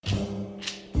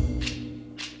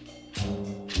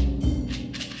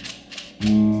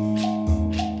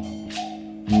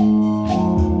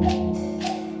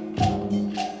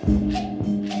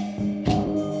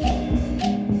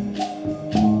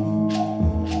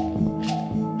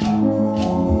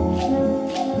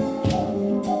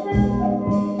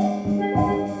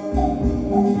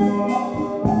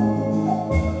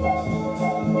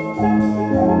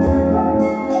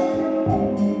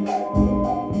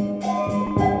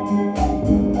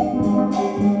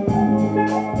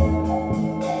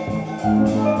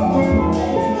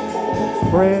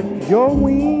Spread your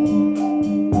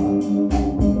wings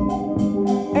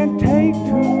and take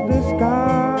to the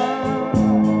sky.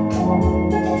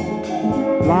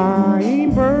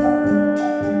 Flying bird,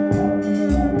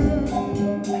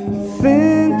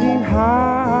 singing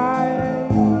high.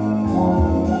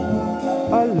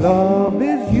 A love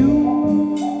is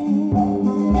you.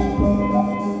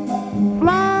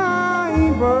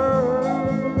 Flying bird.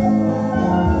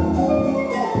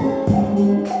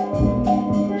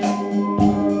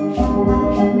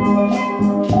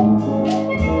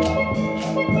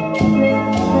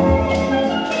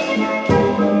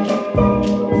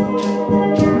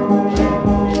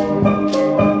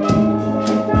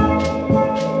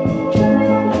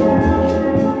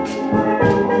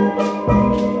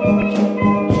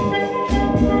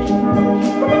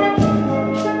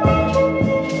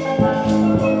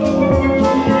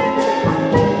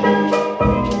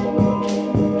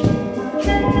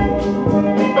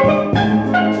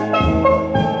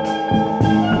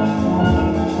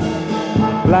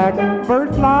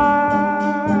 Blackbird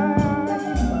fly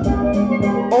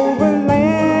over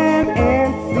land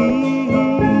and sea,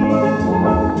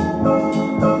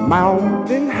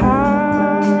 mountain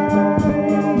high,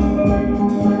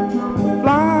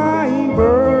 flying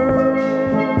bird,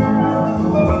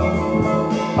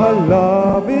 a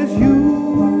love is you,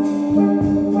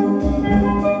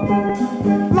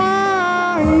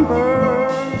 flying bird.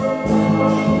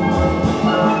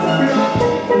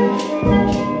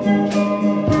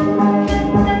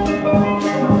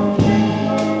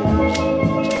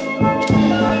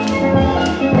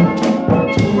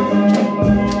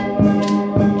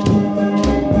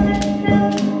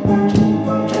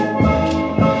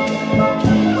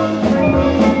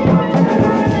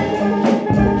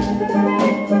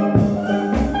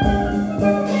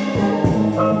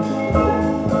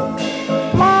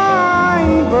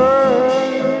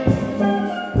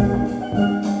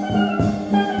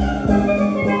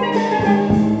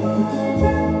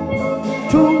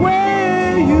 To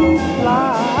where you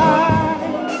fly,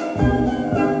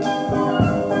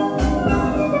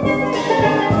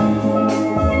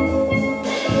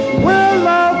 where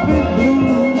love is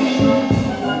blue,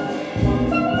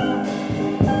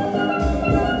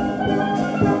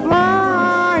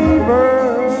 flying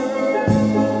bird,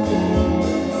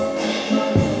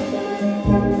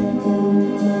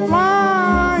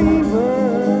 flying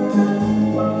bird,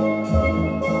 flying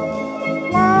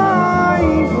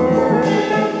bird.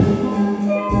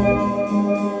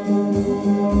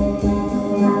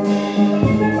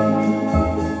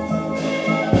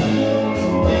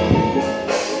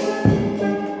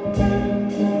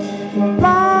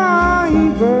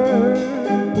 Flying bird,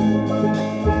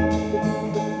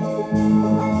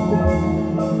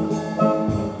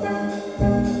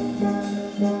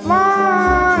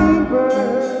 flying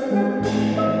bird.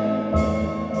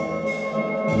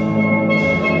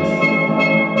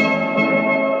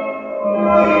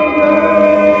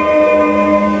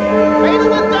 Ladies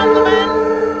and gentlemen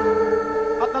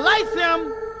of the Lyceum,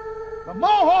 the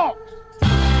Mohawks,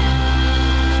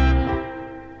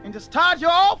 and just start you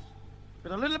off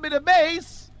with a little bit of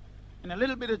bass and a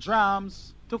little bit of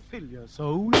drums to fill your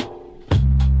soul.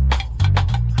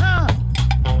 Huh.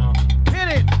 Hit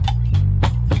it.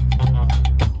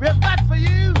 We're back for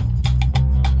you,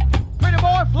 Pretty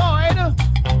Boy Floyd,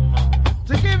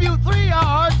 to give you 3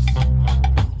 yards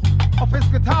of his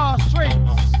guitar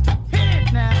strings. Hit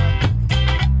it now.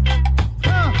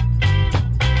 Huh.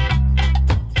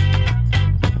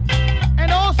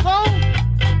 And also,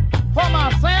 for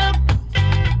myself,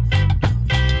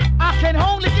 I can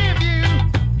only give you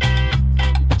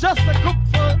just a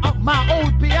cupful of my old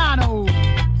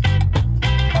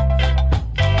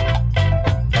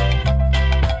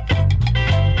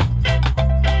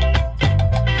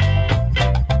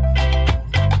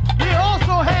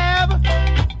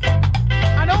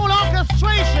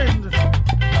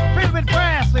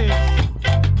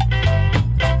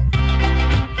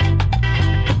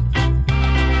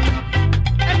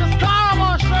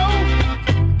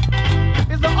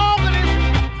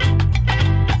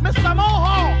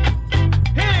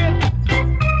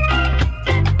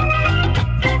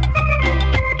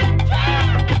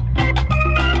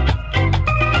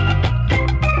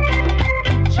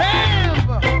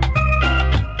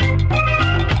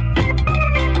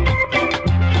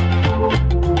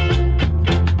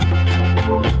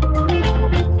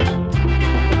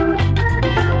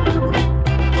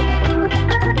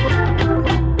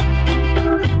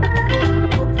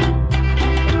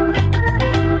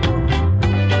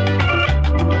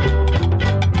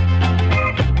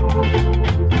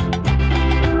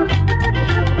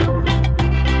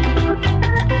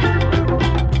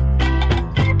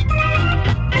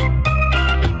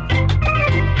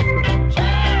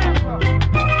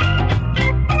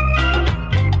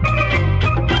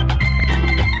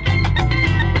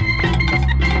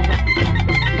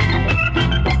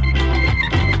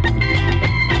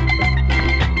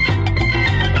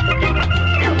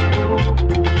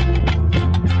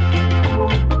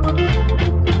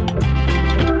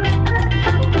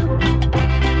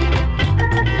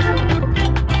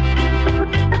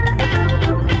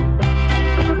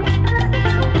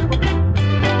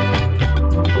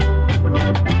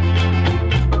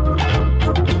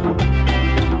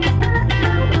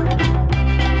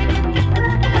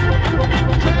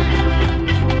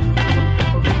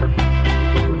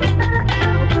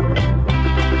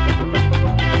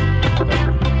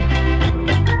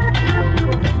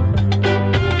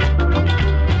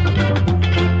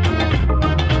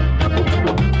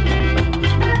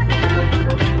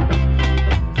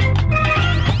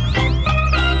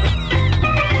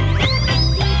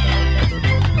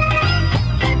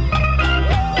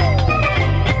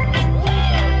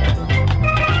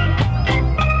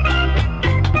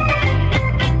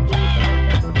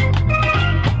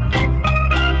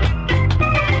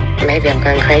Maybe I'm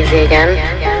going crazy again.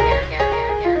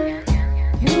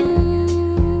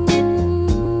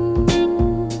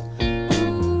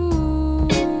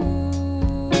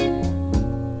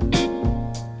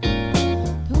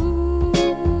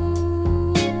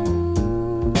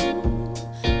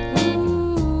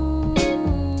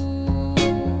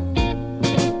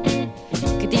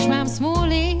 Když mám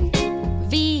smůly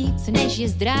víc než je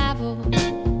zdrávo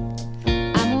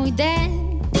a můj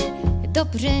den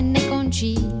dobře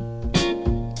nekončí,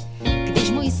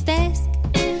 když můj stesk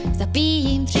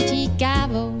zapíjím třetí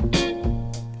kávou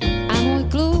a můj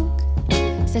kluk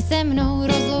se mnou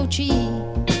rozloučí.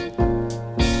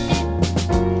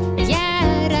 Já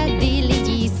rady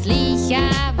lidí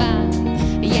slýchávám,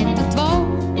 jen tu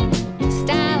tvou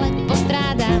stále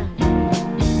postrádám.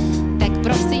 Tak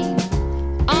prosím,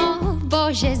 o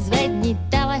Bože, zvedni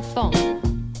telefon.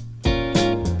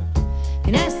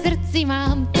 Na srdci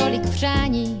mám tolik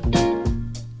přání.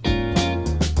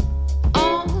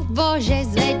 O Bože,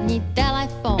 zvedni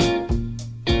telefon.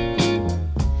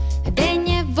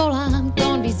 Denně volám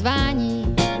tón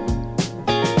vyzvání.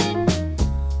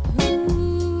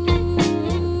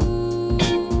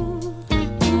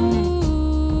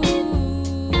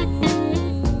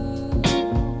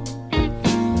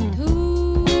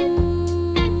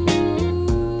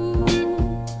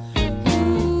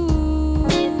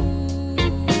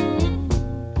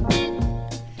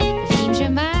 Vím, že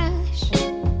máš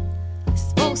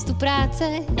spoustu práce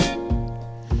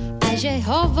a že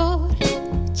hovor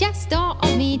často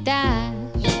odmítáš.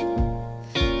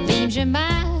 Vím, že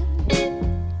mám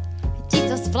ti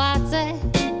co spláce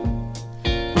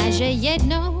a že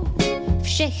jednou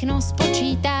všechno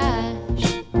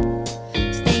spočítáš.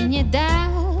 Stejně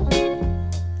dál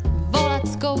volat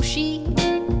zkouší,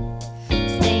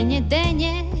 stejně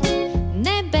denně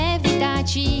nebe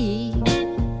vytáčí.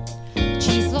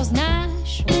 Číslo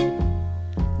znáš,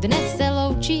 dnes se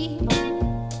loučí,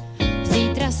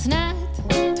 zítra snad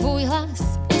tvůj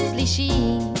hlas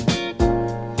uslyším.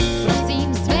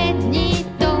 Prosím, zvedni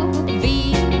to,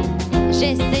 vím, že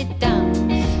jsi tam,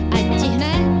 ať ti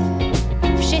hned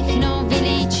všechno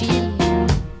vylíčí.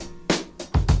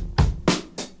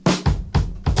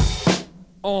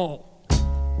 O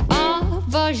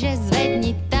Bože,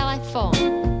 zvedni telefon.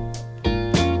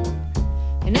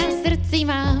 Na srdci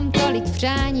mám tolik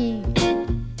přání.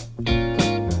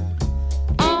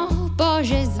 O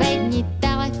Bože, zvedni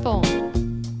telefon.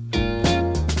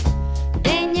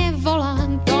 Denně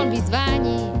volám tón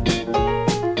vyzvání.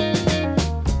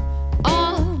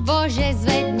 O Bože,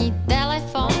 zvedni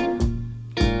telefon.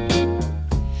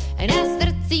 Na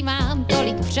srdci mám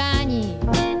tolik přání.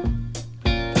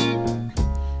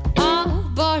 O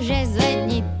Bože,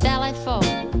 zvedni telefon.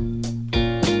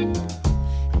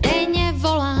 Denně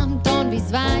volám tón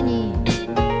vyzvání.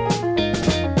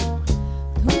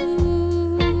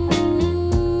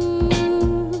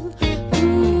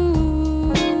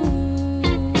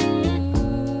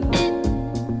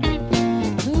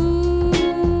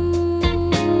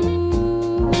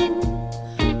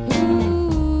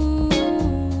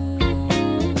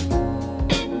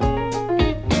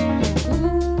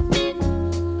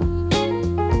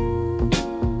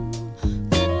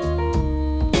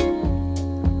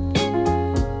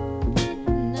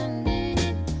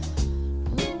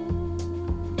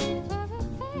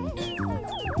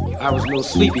 I was a little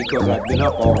sleepy because I'd been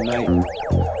up all night.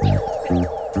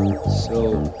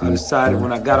 So I decided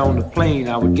when I got on the plane,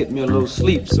 I would get me a little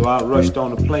sleep. So I rushed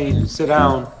on the plane and sit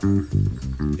down.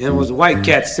 And there was a white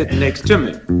cat sitting next to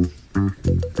me.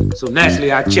 So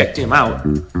naturally, I checked him out.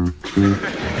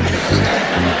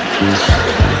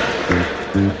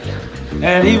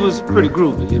 And he was pretty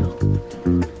groovy, you know.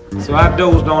 So I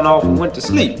dozed on off and went to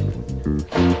sleep.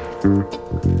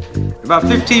 About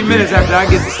 15 minutes after I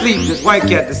get to sleep, this white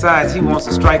cat decides he wants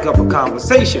to strike up a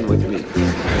conversation with me.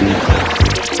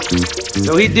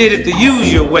 So he did it the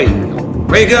usual way.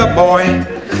 Wake up, boy.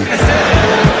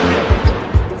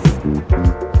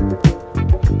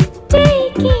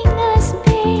 Taking a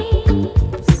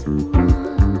space,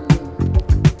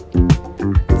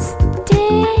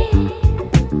 still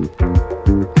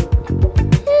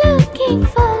looking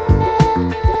for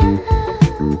love.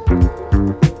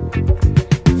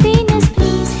 Venus,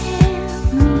 please help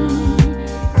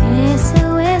me.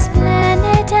 SOS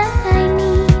planet, I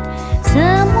need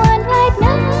someone right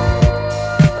now.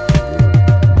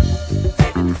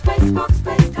 Taking the space for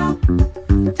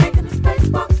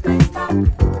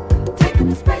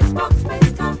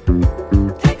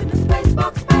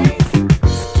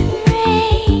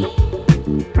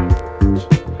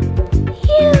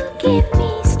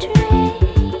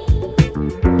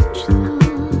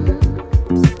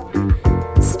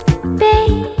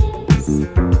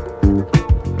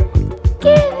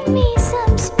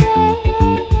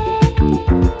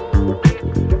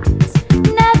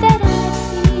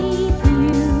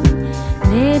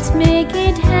Let's make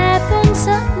it happen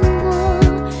some more.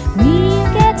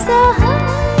 We'll get so high.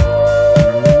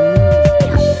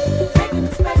 Taking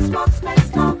the spacewalk, space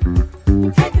talk.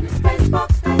 Taking the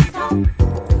spacewalk, space talk.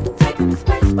 Taking the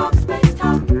spacewalk, space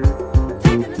talk.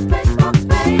 Taking the spacewalk,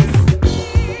 space.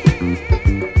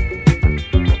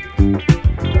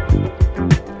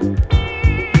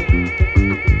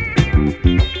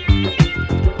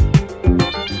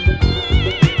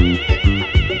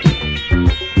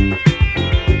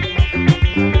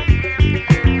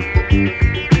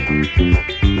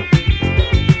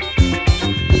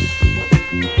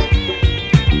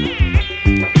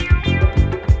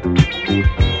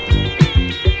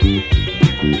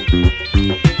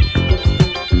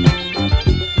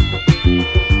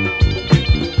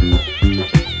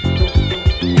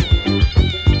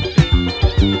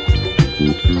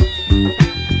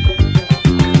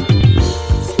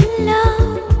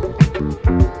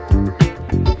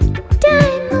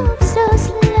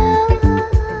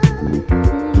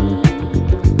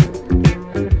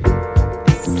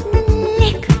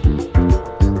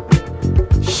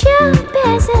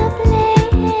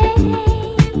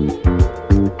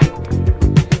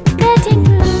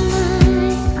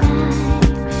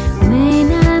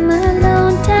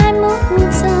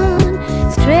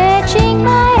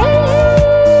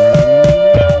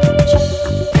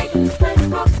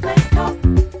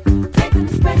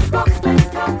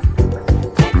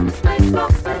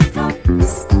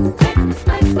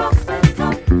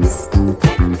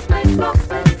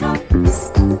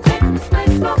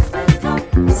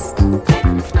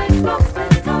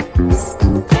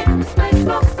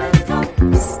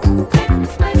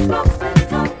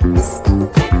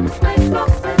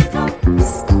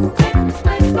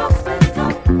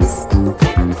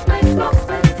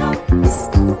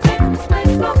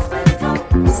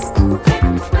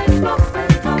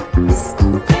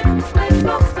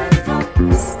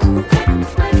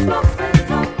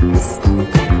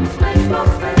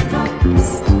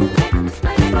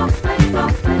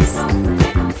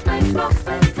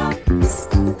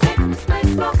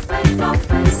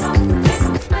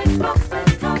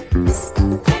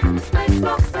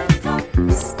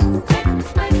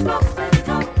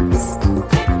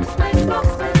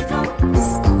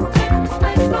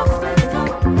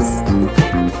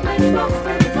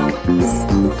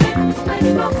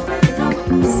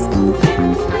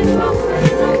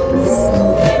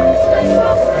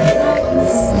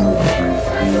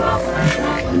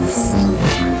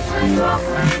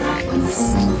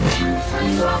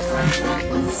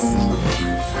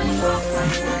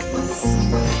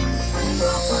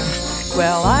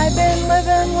 Well, I've been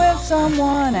living with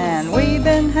someone and we've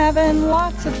been having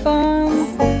lots of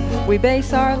fun. We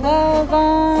base our love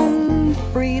on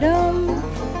freedom.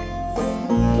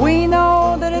 We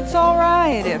know that it's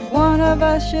alright if one of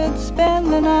us should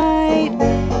spend the night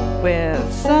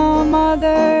with some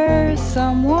other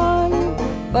someone.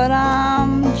 But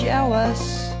I'm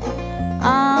jealous,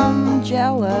 I'm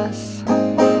jealous.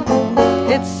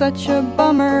 It's such a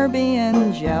bummer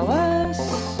being jealous.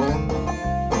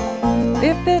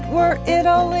 If it were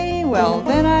Italy, well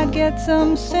then I'd get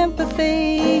some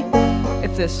sympathy.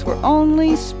 If this were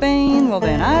only Spain, well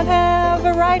then I'd have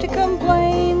a right to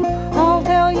complain. I'll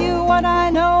tell you what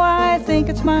I know, I think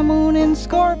it's my moon in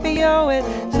Scorpio. It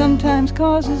sometimes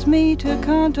causes me to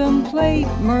contemplate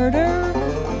murder.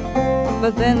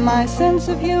 But then my sense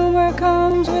of humor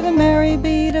comes with a merry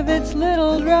beat of its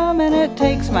little drum, and it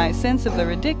takes my sense of the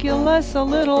ridiculous a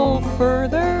little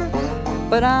further.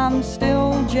 But I'm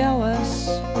still jealous.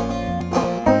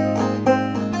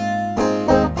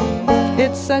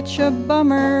 It's such a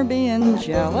bummer being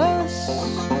jealous.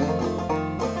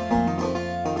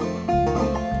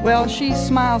 Well, she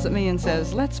smiles at me and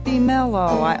says, let's be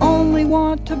mellow. I only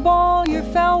want to ball your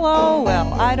fellow.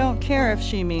 Well, I don't care if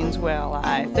she means well.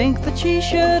 I think that she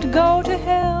should go to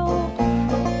hell.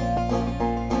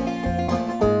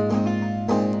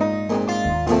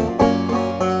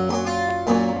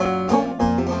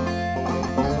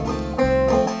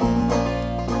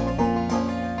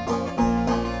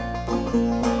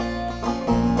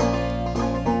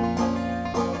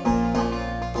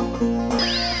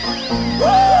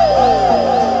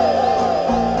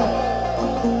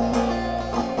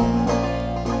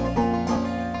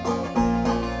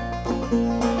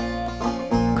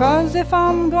 Cause if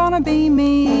I'm gonna be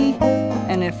me,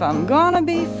 and if I'm gonna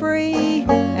be free,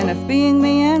 and if being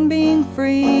me and being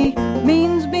free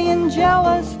means being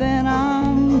jealous, then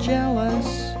I'm jealous.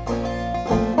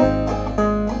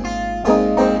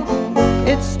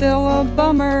 It's still a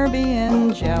bummer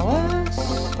being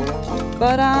jealous,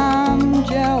 but I'm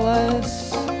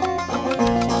jealous.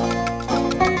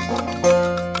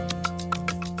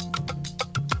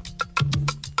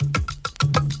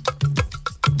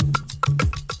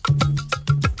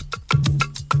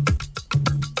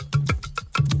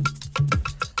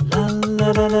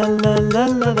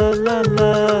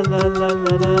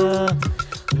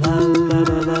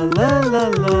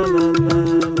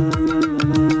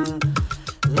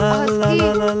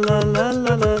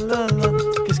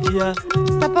 Qu'est-ce qu'il y a?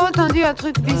 T'as pas entendu un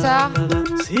truc bizarre?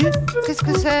 Si, Qu'est-ce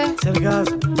que c'est? c'est le gaz.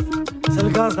 C'est le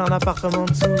gaz d'un appartement en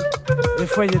dessous. Des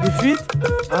fois, il y a des fuites,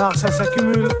 alors ça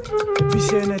s'accumule. Et puis,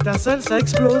 s'il y a une étincelle, ça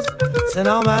explose. C'est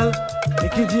normal. Et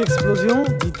qui dit explosion,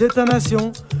 dit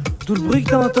détonation. Tout le bruit que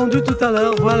t'as entendu tout à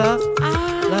l'heure, voilà.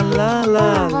 La la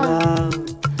la la.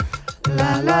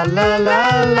 La la la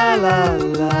la la la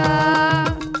la.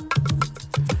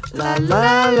 La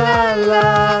la la la.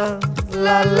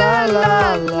 La la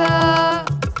la la.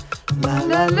 La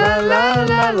la la la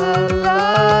la la la.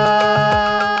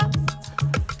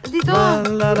 Dis donc,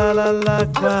 La la la la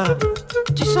quoi?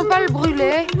 tu sens pas le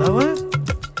brûler? Ah ouais?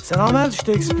 C'est normal, je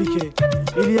t'ai expliqué.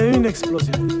 Il y a eu une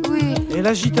explosion. Oui. Et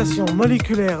l'agitation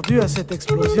moléculaire due à cette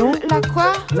explosion, La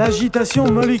quoi? l'agitation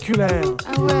moléculaire,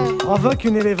 Ah ouais. provoque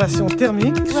une élévation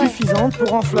thermique Ouais. suffisante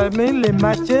pour enflammer les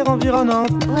matières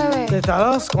environnantes. Ouais. C'est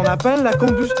alors ce qu'on appelle la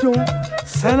combustion.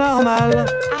 C'est normal.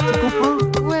 Tu comprends?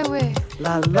 Ouais, ouais.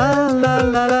 La la la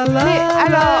la la la. Mais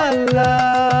alors- la.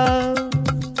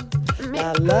 Mais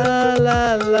La la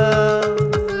la la.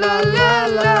 la la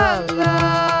la la.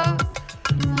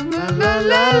 La la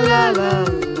la la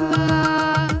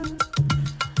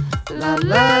la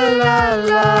la la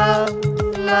la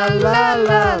la la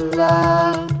la la.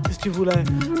 Qu'est-ce que tu voulais?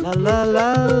 La la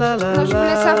la la la. Non, je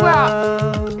voulais la. savoir.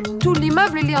 Tout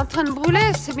l'immeuble, il est en train de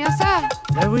brûler, c'est bien ça?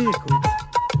 Eh oui, écoute.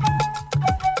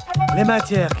 Les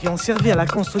matières qui ont servi à la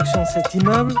construction de cet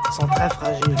immeuble sont très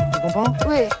fragiles. Tu comprends?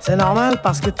 Oui. C'est normal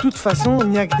parce que de toute façon, il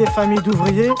n'y a que des familles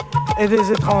d'ouvriers et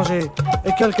des étrangers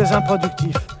et quelques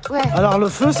improductifs. Ouais. Alors le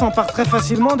feu s'empare très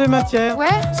facilement des matières. Ouais.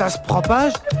 Ça se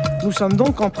propage. Nous sommes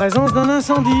donc en présence d'un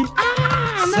incendie.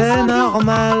 C'est incendie.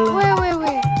 normal. Ouais, ouais,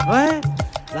 ouais. Ouais.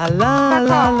 La la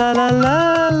la la la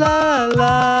la la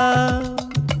la.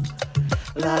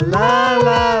 La la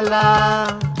la la.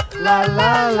 La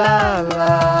la la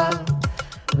la.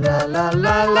 La la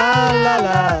la la la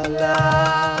la la.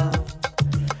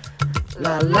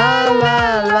 La la la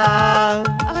la.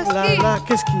 Resti. La.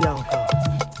 Qu'est-ce qu'il y a encore?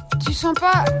 Tu sens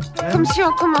pas comme si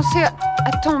on commençait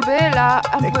à tomber là,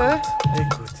 un peu?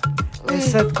 Écoute. Oui.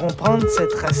 Essaie de comprendre, c'est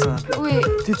très simple. Oui.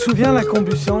 Tu te souviens la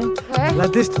combustion? Ouais. La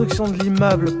destruction de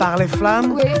l'immeuble par les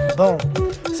flammes? Oui. Bon,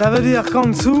 ça veut dire qu'en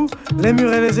dessous, les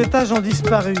murs et les étages ont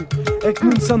disparu et que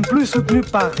nous ne sommes plus soutenus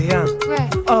par rien. Ouais.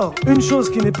 Or, une chose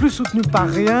qui n'est plus soutenue par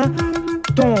rien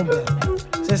tombe.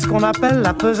 C'est ce qu'on appelle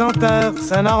la pesanteur,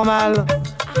 c'est normal.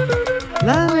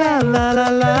 La la la la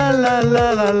la la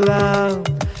la la la.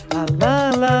 La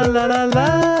la la la la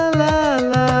la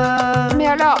la. Mais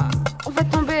alors, on va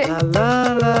tomber La la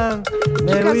la.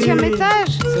 Mais oui, 15e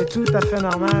étage? c'est tout à fait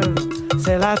normal.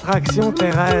 C'est l'attraction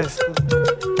terrestre.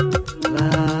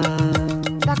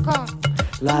 D'accord.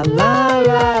 La la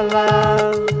la la.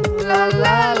 La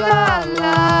la la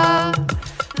la.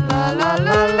 La la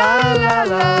la la la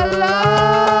la la.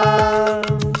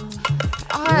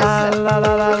 Arrête. La la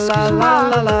la la Excuse-moi.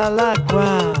 la la la. Quoi?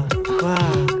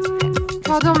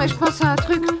 Pardon, mais je pense à un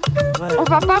truc. Ouais. On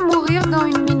va pas mourir dans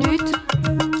une minute?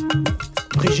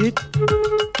 Brigitte,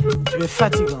 tu es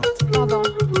fatigante. Pardon.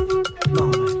 Non,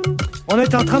 mais on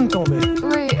est en train de tomber.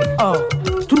 Oui, Or,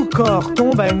 tout corps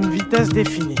tombe à une vitesse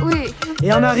définie. oui.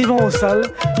 Et en arrivant au sol,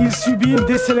 il subit une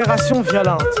décélération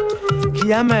violente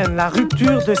qui amène la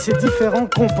rupture de ses différents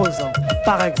composants.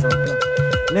 Par exemple,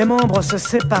 les membres se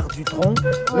séparent du tronc,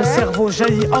 le Ouais. cerveau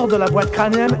jaillit hors de la boîte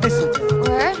crânienne et se perd.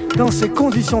 Ouais. Dans ces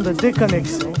conditions de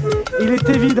déconnexion, il est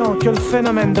évident que le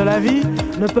phénomène de la vie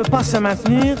ne peut pas se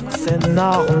maintenir, c'est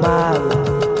normal.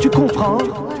 Tu comprends?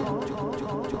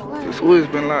 It's always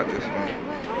been like this, man.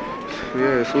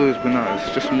 Yeah, it's always been like this.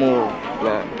 It's just more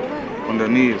like on the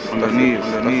knees, on the knees,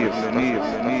 on the knees, on the knees,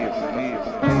 on the knees, on the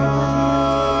knees.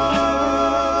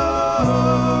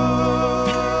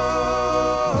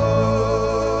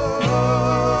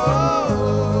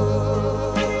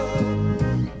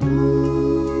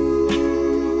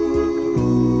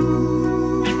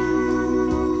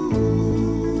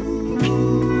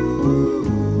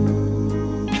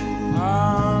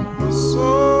 I'm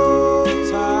so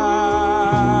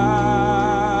tired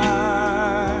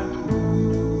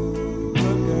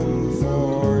looking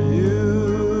for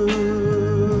you,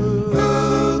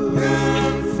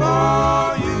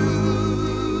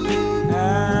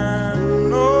 and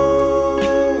no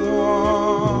one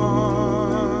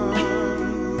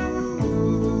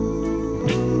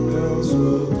else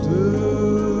will do.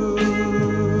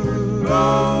 No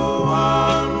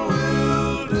one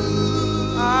will do.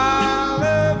 I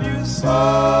love you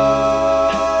so.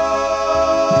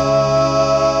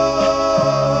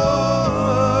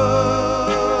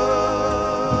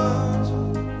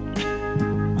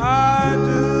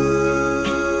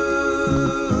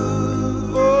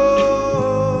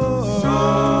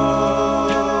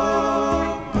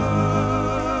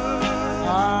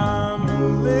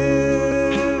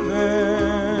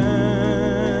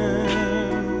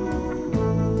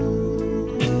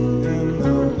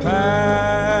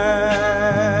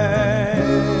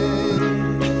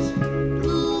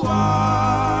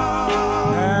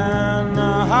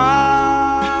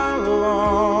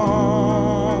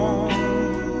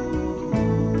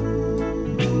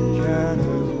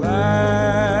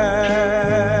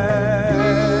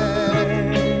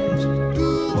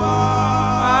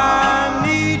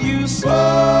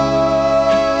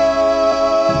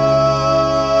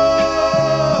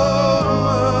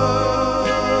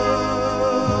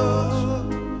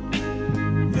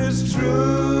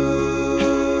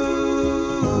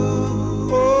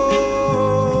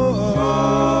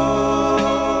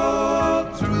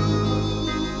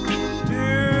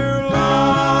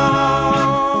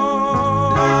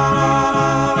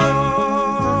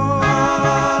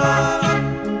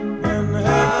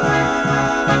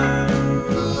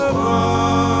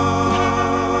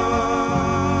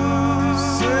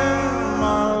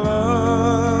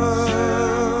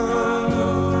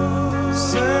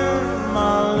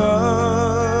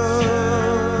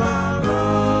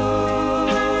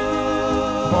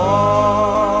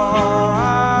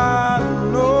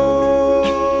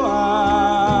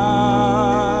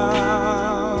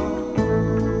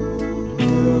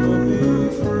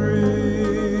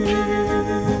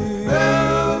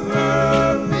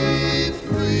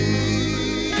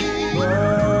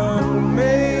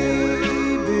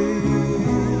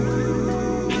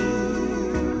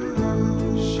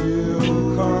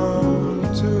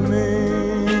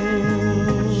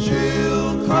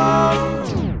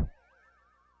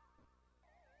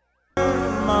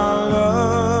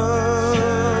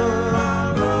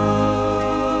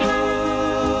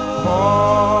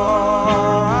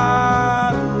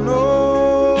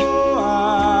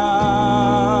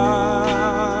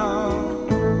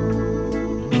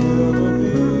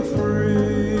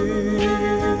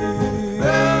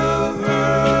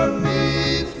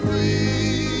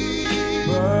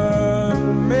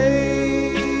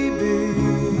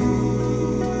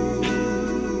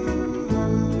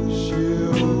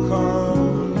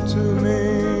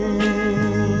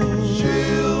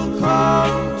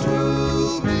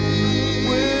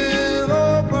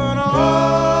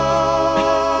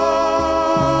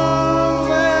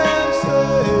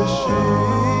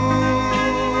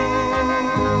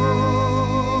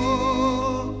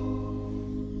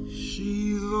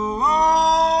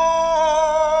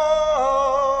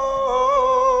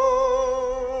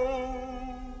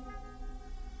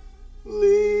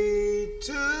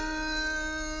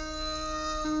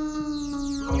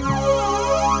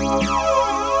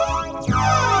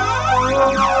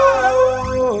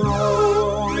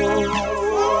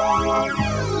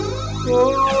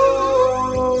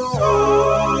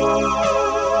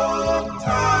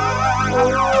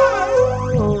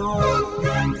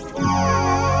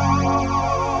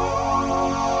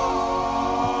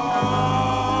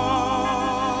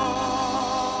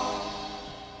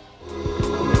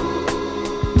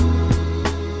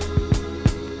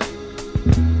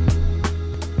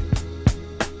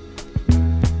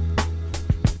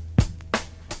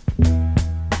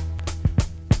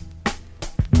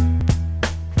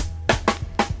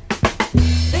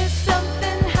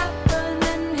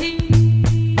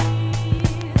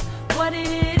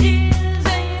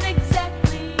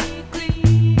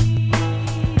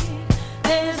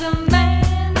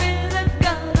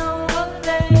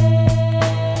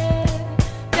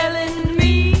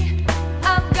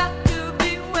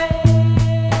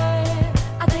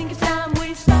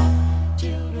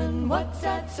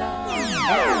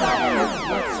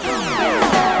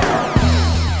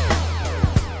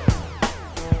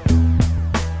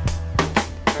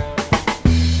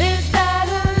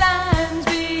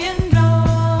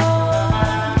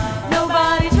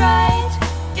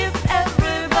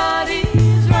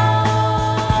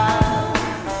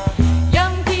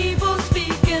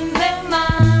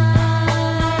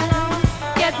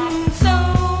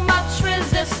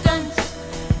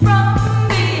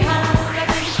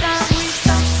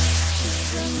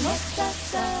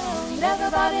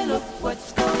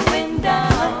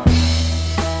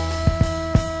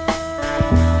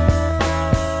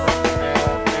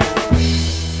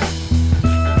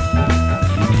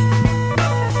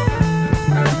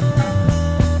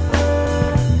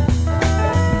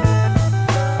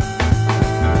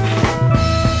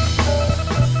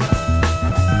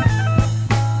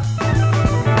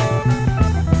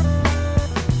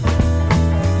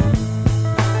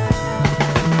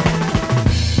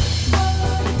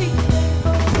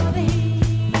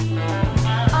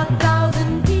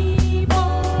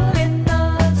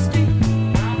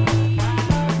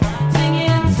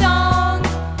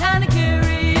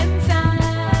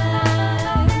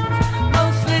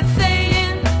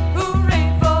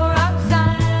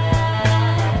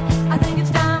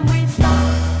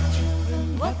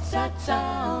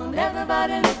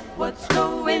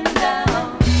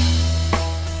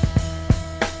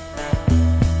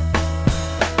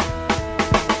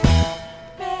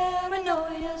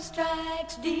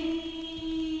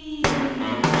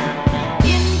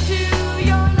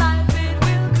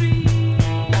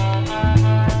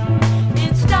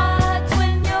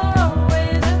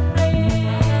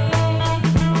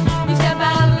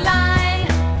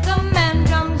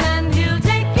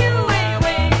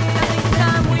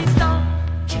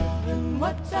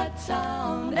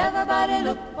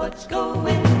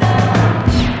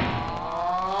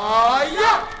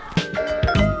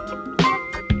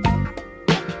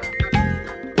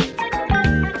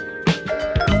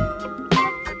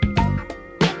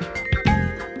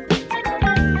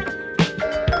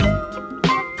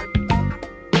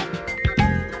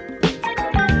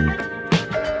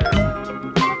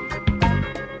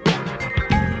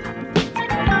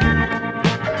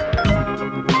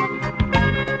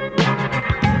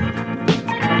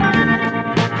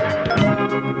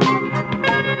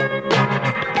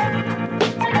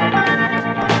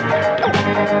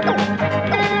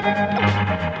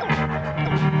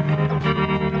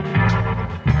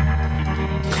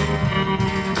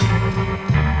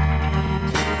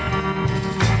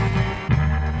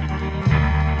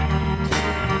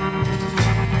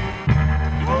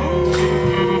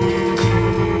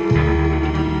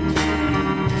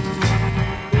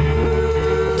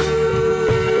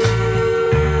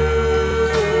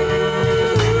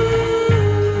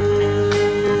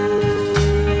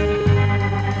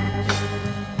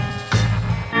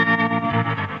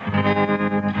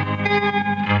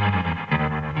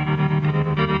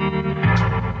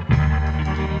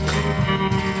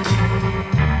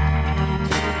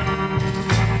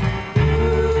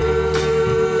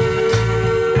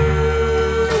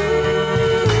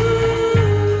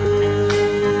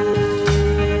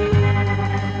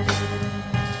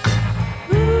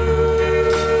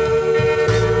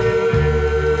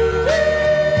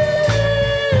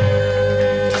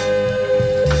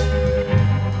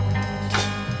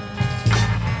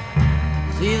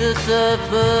 See the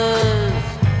surfers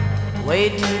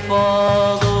waiting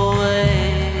for the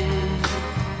wave.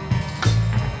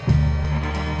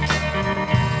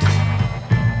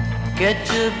 Get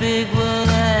your big one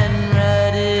and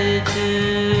ride it to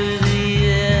the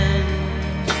end.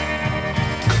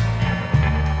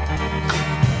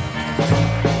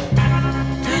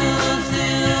 To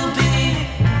still be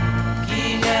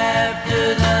king after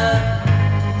the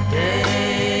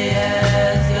day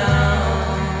has gone.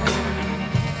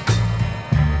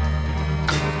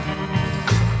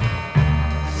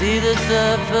 See the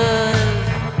surfers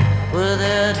where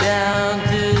they're down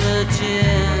to the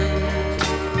chin.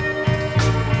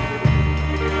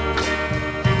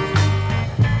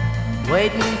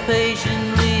 Waiting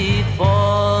patiently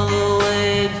for the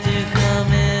waves to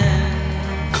come in.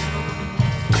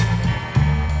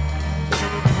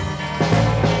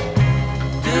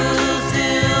 To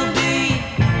still be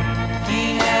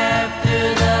king after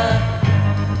the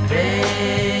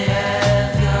day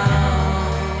has gone.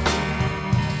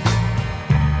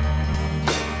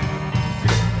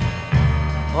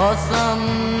 For some,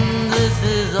 this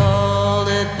is all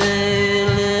that they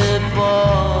live for.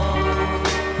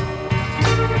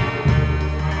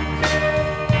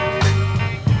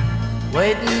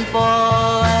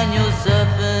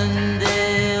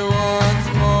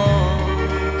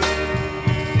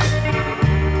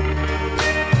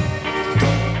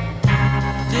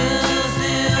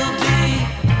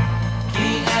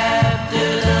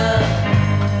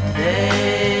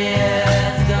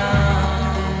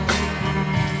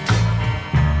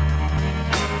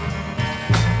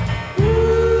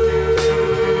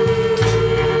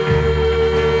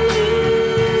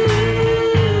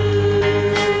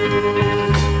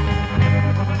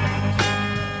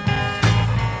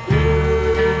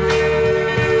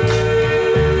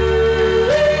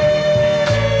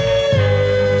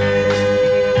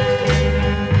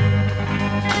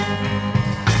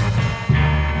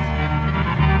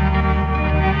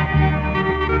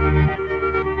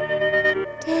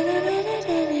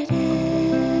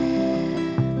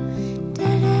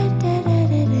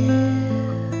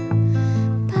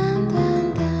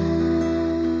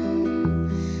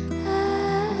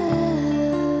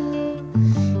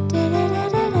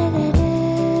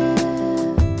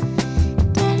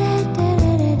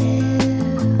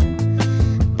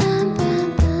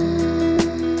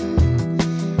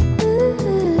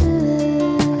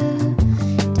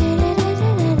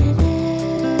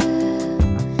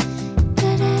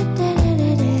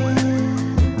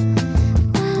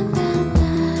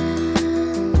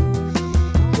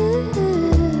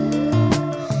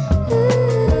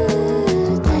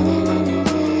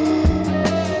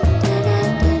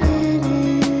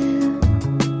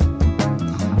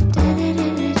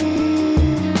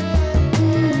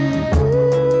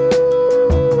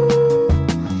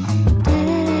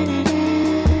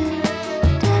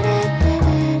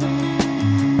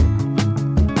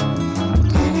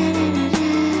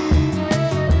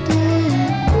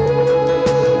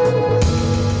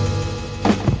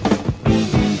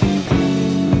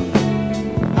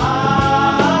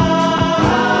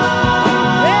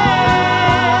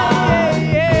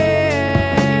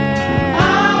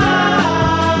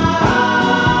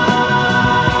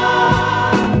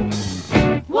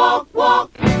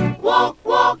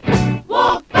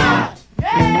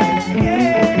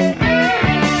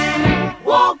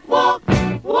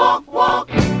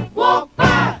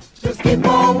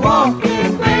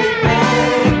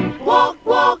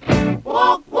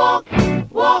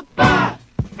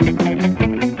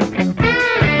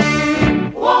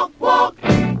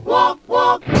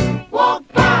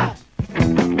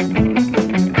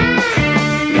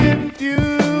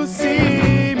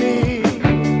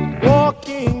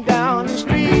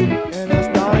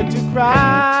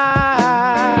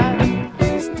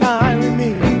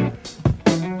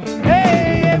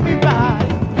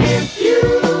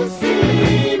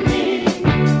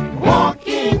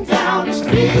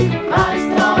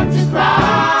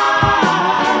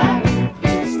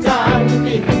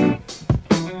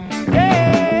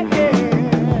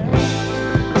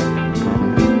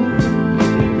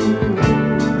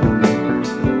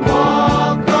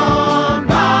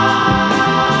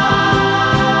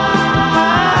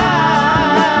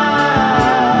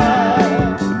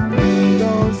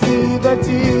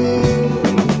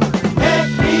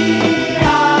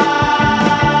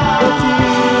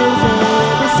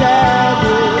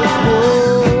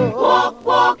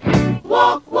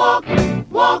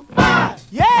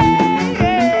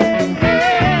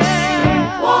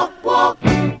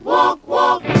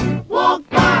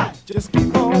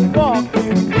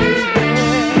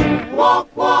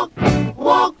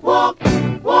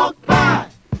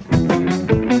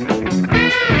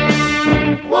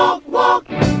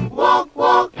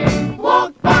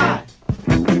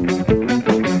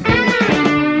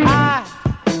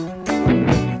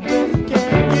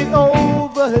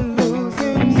 over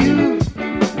losing you.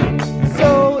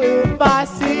 So if I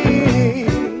see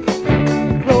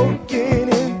broken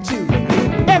into,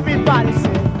 everybody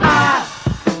say, I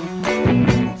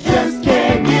just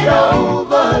can't get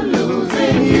over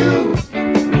losing you.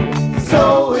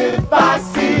 So if I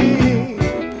see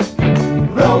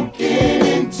broken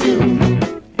into,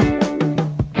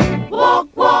 walk,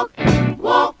 walk,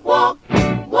 walk, walk,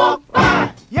 walk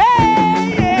by. Yeah,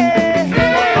 yeah.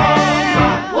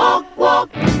 Walk, walk,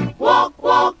 walk,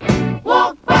 walk,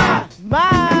 walk by. My,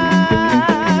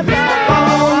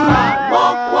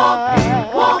 walk, walk,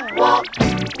 walk, walk,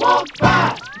 walk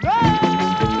by.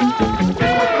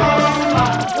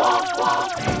 Walk, walk,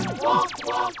 walk,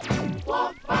 walk,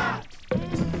 walk by.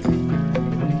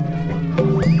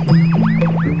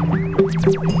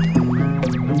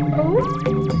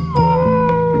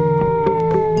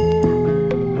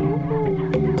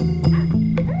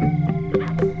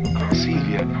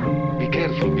 Silvia, be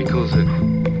careful because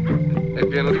è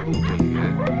pieno di buchi.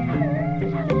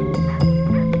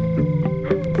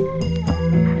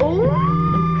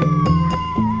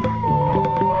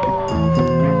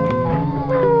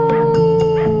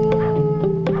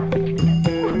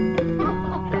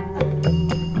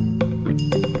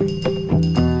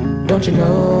 Don't you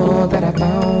know that I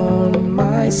found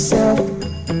myself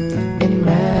in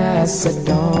Macedonia?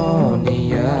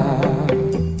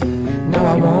 Now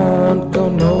I won't go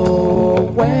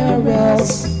nowhere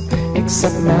else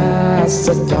except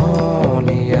Macedonia.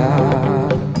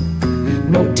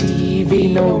 No TV,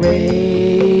 no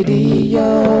radio,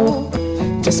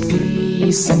 just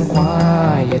peace and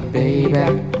quiet, baby.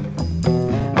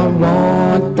 I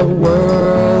want the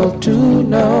world to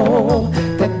know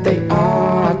that they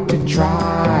ought to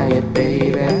try it,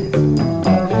 baby.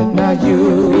 Now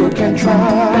you can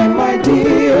try, my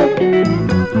dear.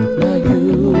 Now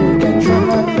you can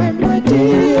try, my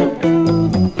dear.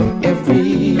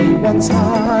 Everyone's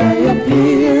high up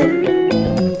here.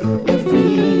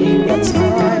 Everyone's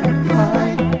high,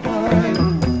 high, high.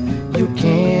 You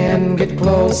can get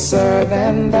closer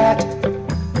than that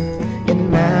in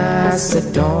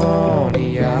Macedonia.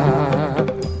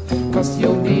 'Cause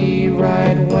you'll be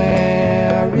right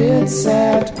where it's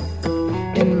at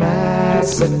in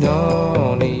Macedonia.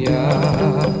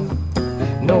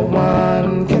 No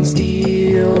one can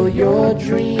steal your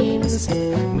dreams.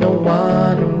 No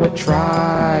one would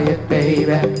try it,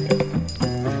 baby.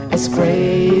 As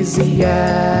crazy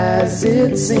as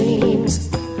it seems,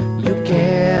 you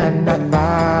cannot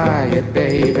buy it,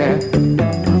 baby.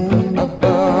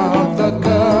 Above the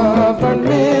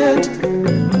government,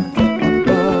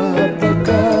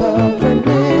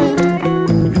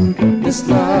 this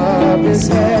love is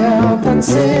heaven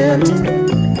sent.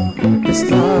 This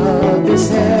love is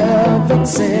heaven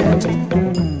sent.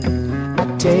 I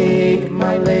take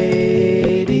my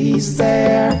ladies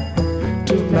there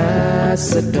to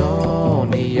Macedonia,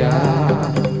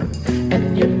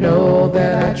 and you know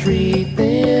that I treat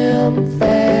them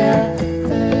fair,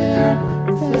 fair,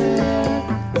 fair,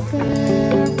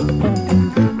 fair.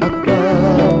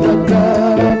 Above the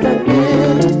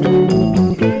government,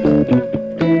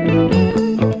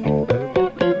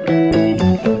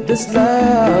 this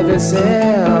love is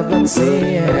heaven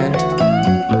sent.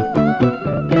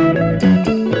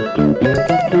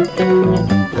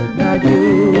 Now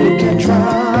you can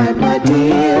try, my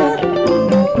dear.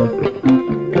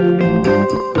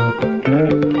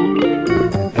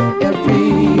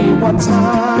 Everyone's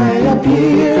high up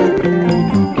here.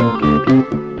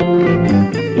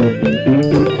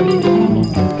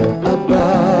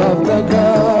 Above the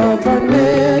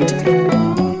government,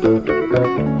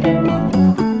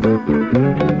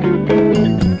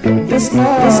 this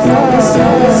love is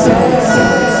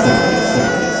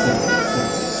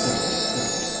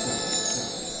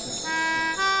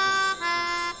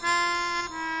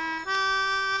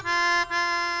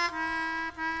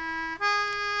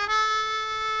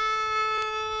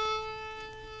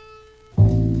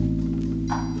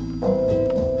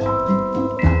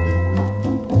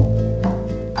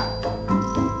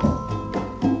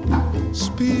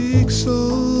Speak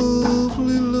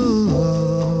softly,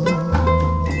 love.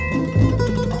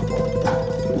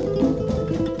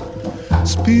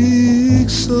 Speak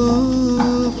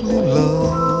softly,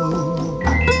 love.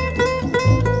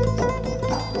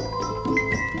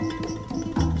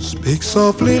 Speak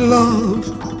softly, love,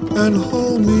 and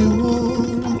hold me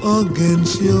warm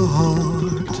against your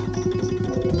heart.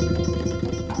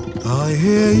 I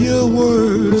hear your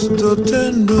words, the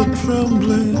tender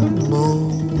trembling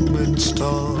moment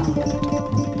start.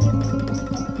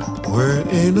 We're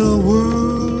in a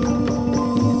world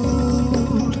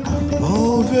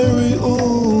all very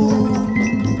own,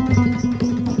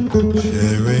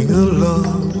 sharing a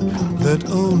love that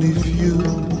only few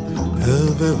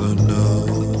have ever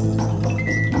known.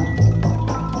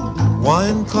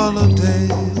 Wine-colored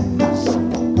days,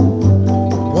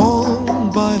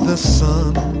 warmed by the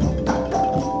sun,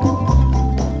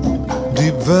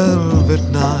 deep velvet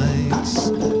nights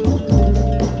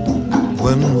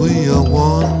when we are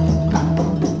one.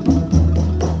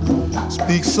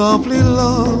 Speak softly,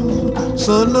 love,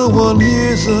 so no one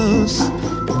hears us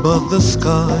but the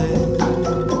sky.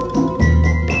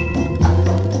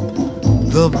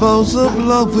 The vows of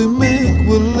love we make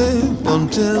will live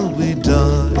until we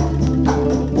die.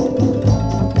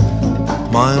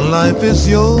 My life is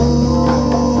yours,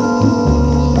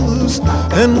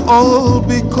 and all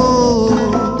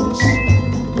because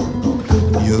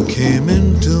you came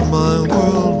into my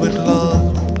world with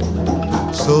love,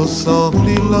 so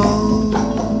softly, love.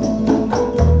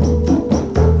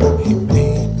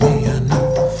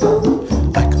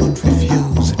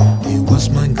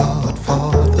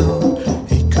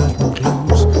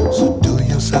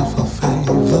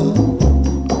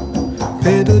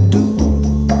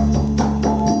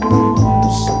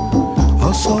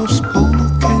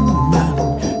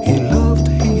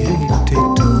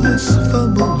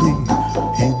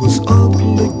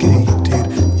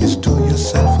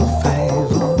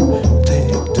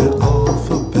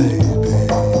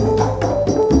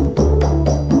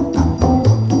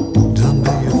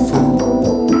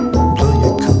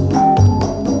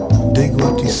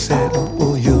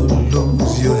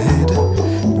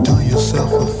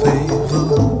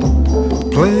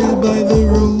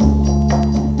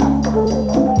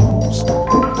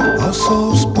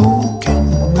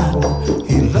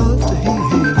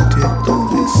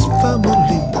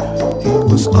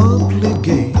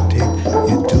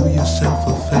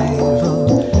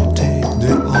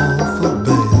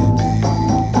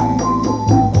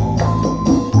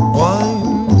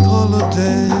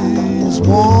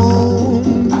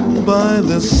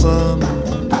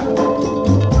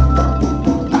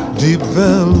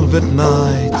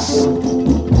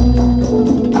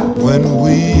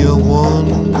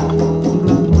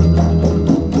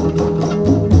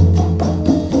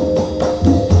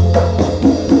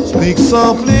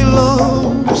 Softly,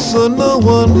 love, so no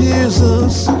one hears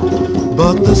us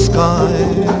but the sky.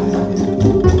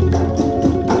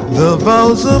 The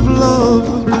vows of love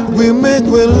we make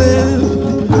will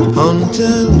live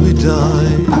until we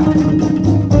die.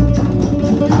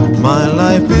 My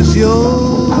life is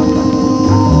yours,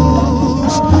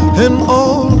 and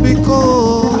all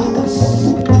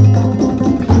because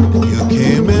you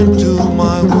came into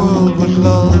my world with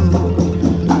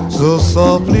love, so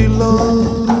softly,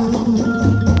 love.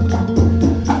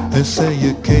 They say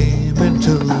you came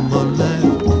into my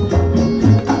life.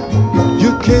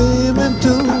 You came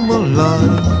into my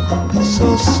life,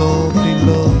 so softly,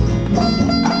 love.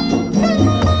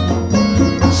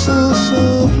 So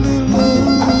softly,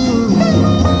 love.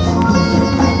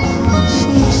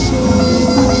 So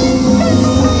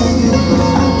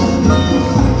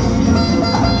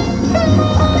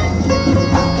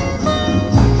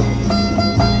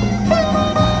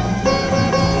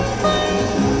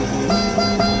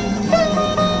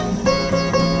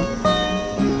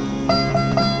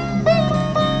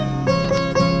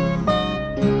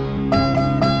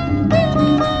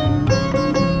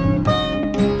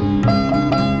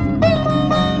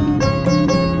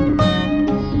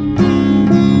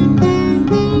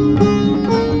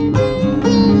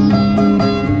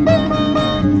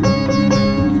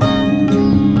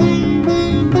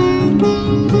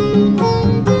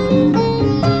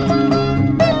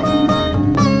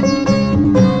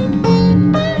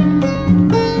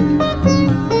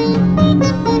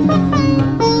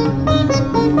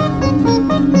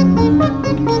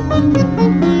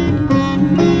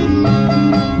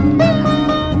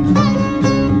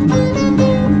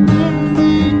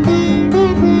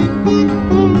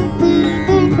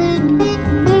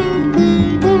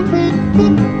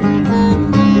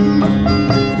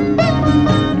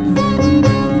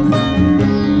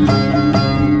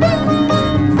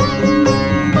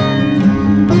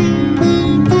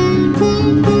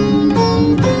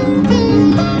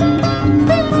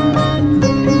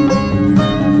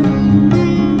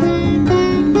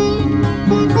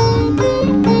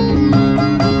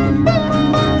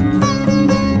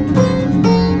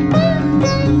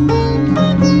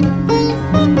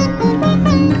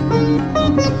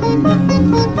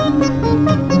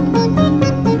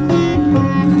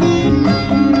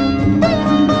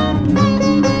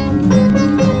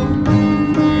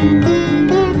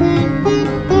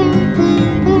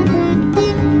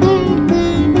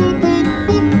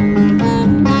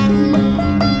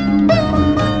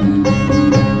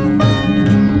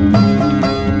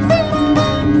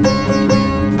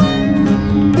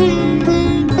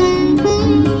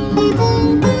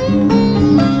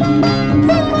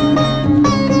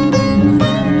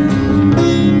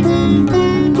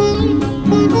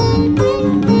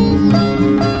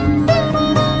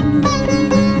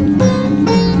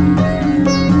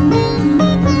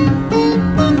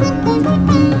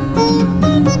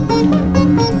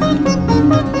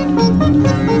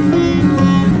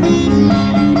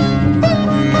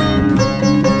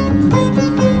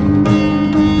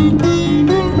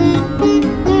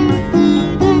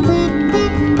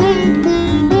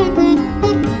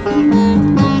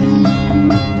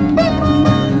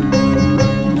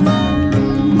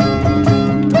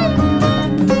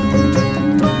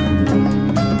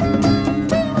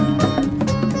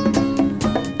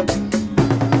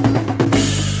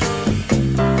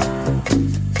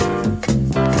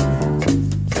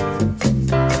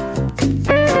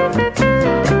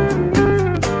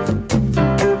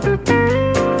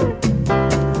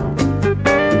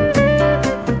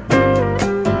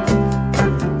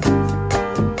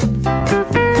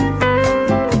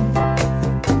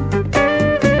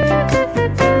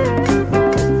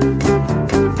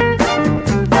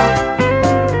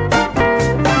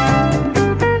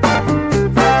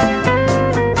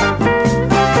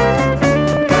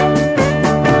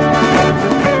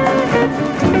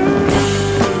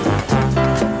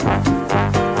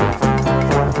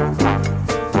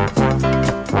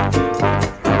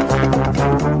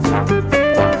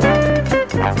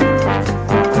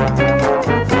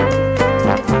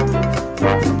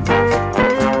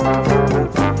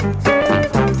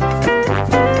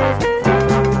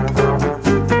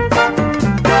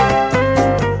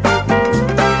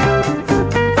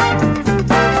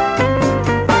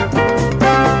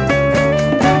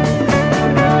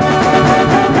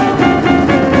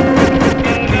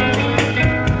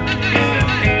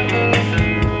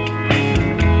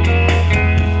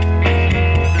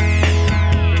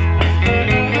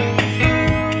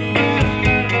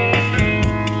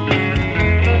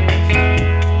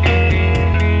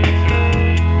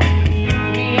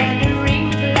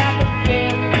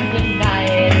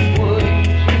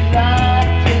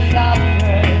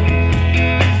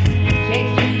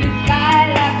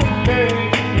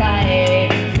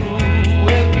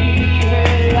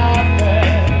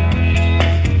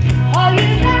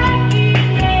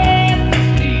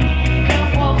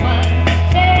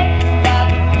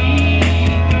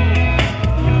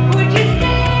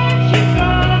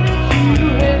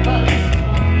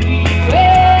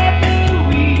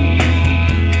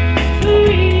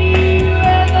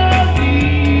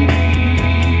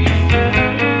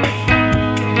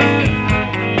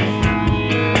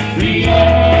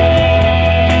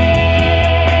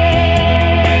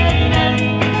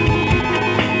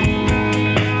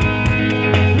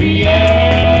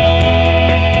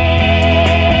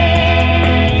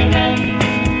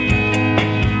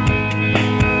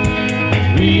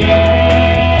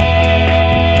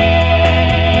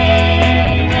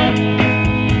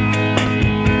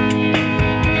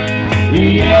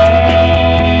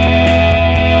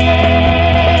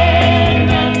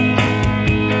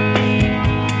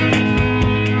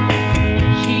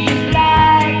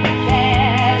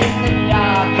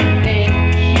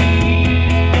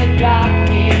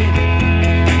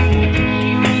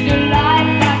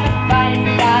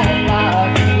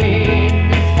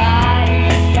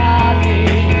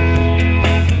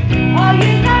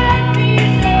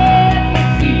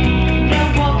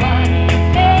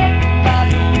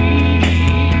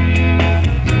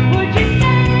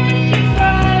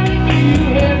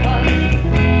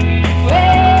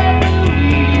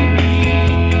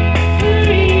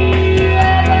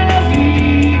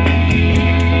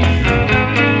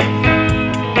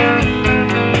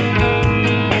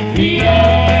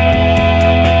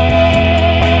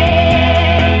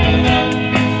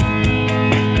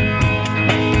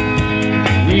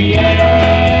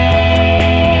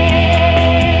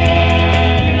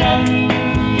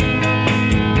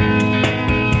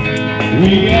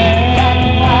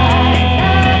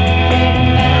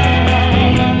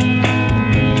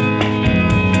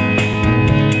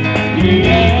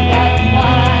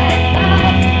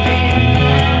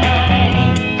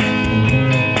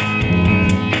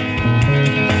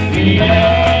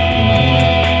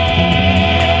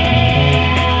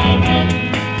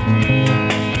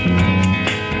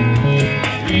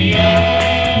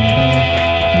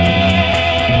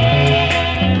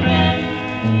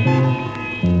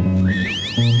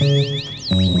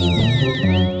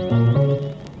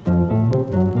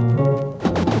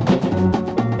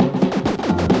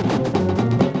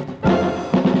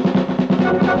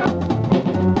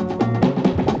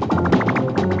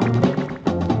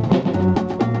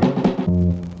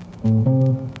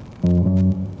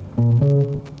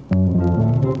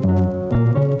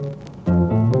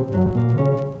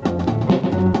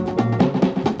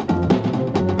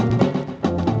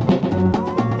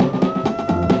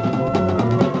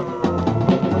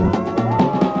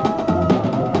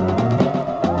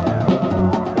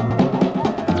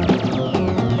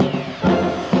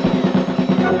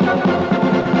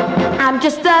I'm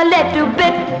just a little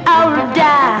bit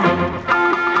older.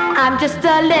 I'm just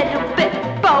a little bit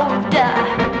bolder.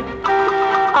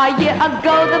 A year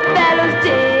ago the fellows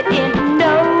didn't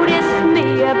notice me,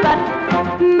 but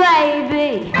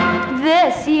maybe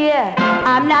this year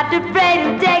I'm not afraid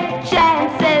to take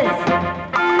chances.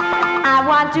 I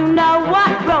want to know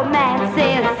what romance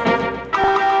is.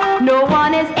 No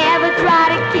one has ever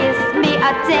tried to kiss me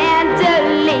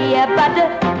tenderly, but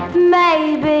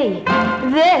maybe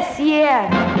this year,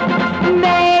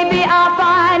 maybe I'll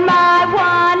find my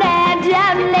one and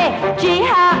only. Gee,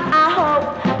 how I hope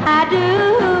I do.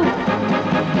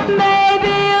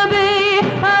 Maybe you'll be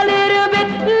a little bit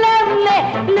lonely,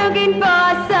 looking for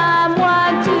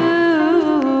someone to.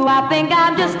 I think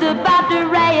I'm just about to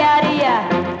out here.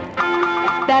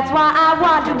 That's why I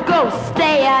want to go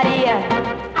stay out here.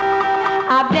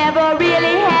 I've never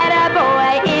really had a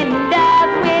boy in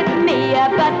love with me,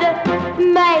 but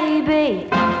maybe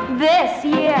this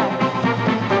year.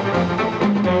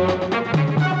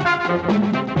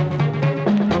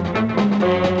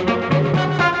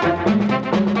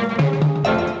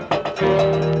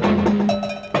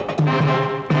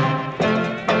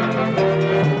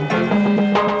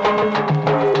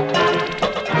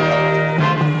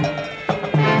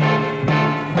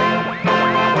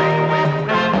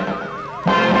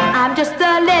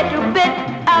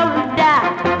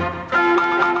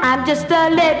 Just a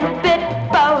little bit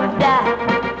bolder.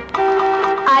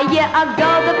 A year ago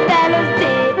the fellas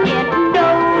didn't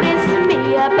notice me,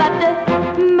 but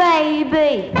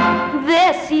maybe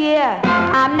this year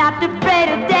I'm not afraid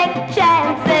to take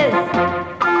chances.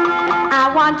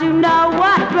 I want to know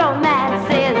what romance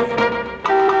is.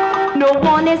 No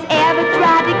one has ever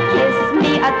tried to kiss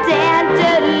me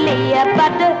tenderly,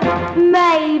 but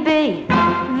maybe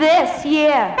this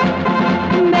year,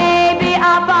 maybe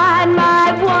I'll find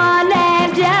my one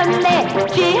and only.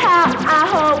 Gee, how I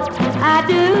hope I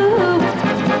do.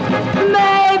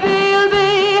 Maybe you'll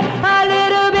be a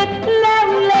little bit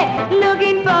lonely,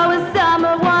 looking for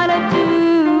someone to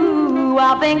do. I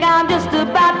think I'm just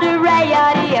about to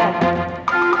out here.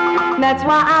 That's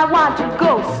why I want to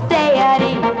go stay out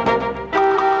here.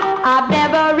 I've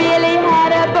never really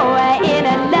had a boy in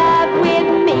love with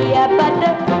me, but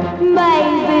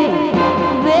maybe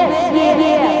this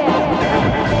year.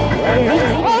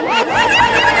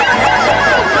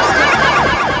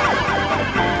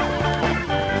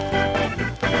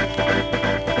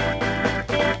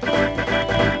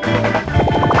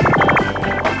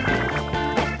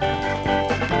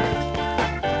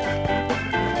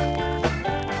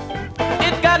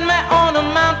 It got me on a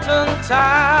mountain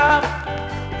top,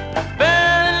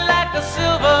 burning like a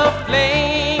silver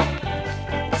flame,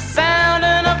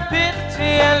 sounding of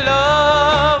pity and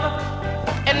love,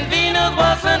 and Venus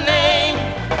was her name.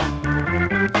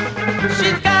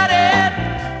 She's got it,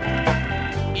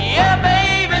 yeah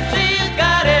baby, she's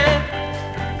got it.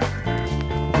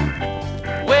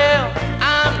 Well,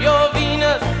 I'm your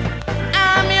Venus,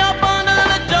 I'm your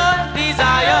bundle of joy,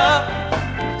 desire.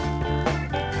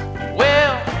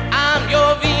 Well, I'm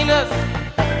your Venus,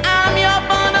 I'm your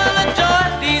bundle of joy,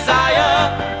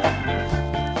 desire.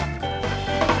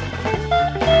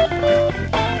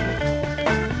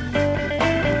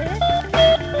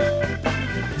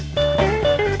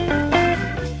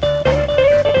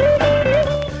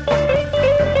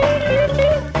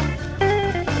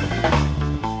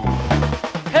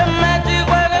 Her magic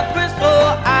were the crystal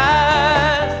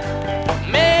eyes,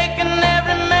 making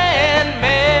every man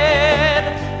mad.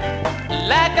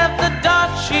 Like at the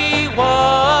dark she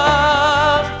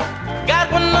was, got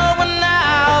one over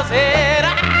now's head.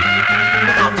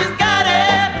 Ah, she's got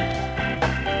it,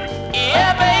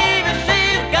 yeah baby,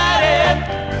 she's got it.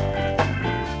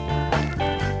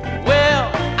 Well,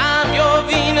 I'm your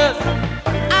Venus,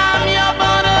 I'm your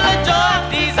bundle of joy,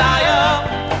 desire.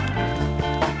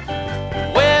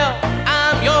 Well,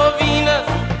 I'm your Venus,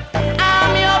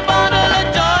 I'm your bundle of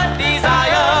joy,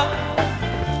 desire.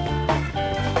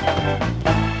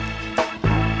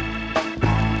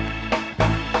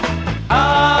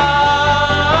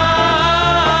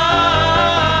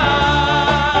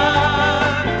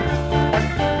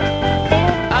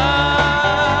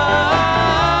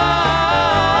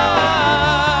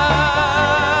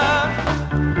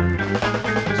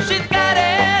 She's got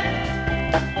it,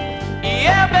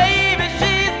 yeah baby,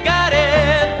 she's got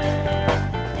it.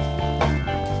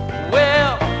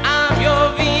 Well, I'm your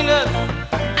Venus,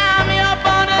 I'm your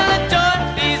bundle of joy,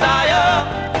 desire.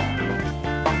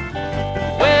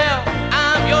 Well,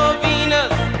 I'm your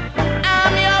Venus,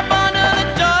 I'm your bundle of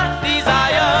joy,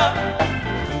 desire.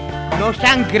 No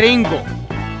sean gringos,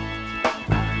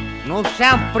 no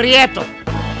sean prietos,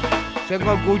 estén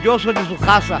orgullosos de su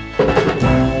casa.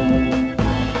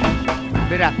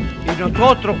 Mira, y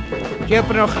nosotros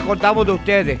siempre nos recordamos de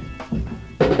ustedes.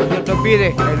 No se te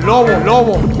olvide, el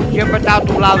lobo, siempre está a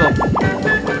tu lado.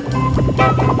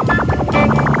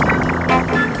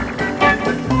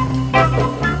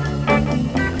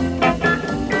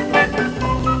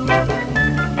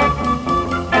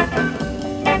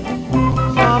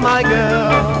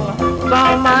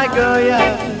 Saw my girl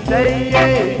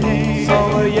yesterday.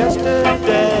 Saw her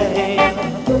yesterday.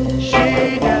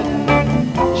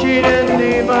 She didn't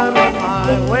even look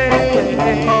my way.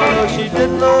 Although she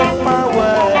did look my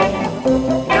way.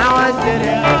 Now I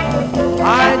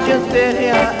just sit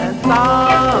here and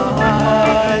sigh.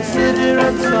 I sit here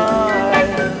and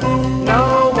sigh.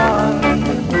 No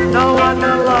one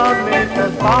will love me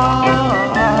just fine.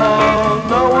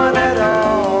 No one at all.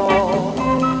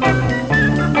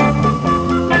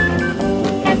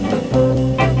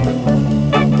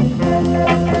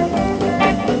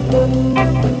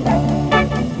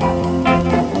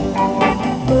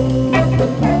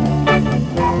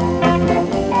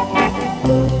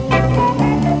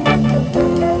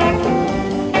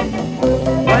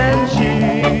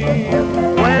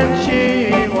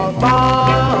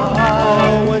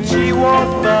 When she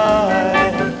walked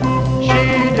by,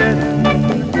 she didn't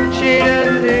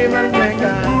even blink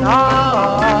an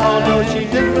eye. Although she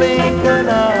did blink an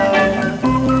eye.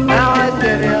 Now I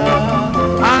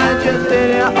just sit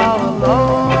here all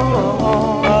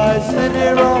alone. I sit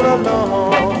here all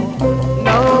alone.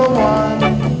 No one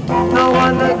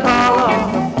to call on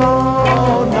the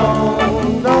phone.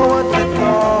 No one to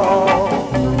call.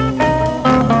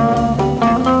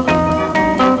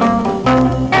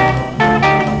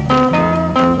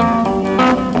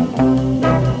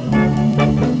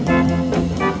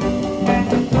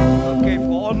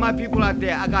 People out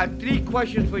there, I got 3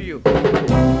 questions for you.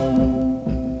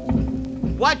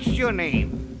 What's your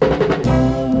name?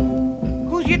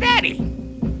 Who's your daddy?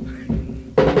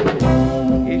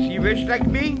 Is he rich like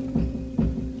me?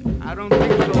 I don't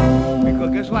think so,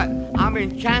 because guess what? I'm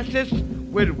in chances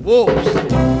with wolves.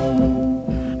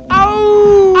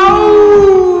 Oh!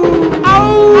 Oh!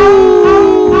 Oh!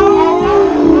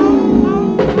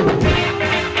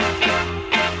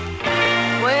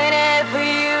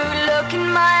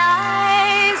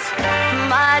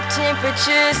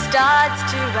 Temperature starts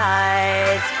to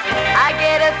rise. I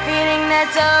get a feeling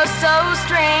that's oh so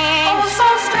strange. Oh, so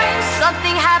strange.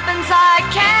 Something happens I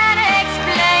can't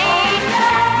explain.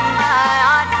 My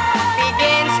heart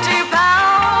begins to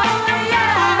pound.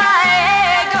 My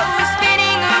head goes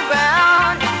spinning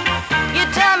around. You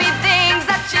tell me things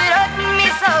that should hurt me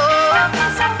so,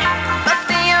 but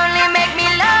they only make me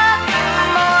love you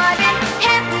more than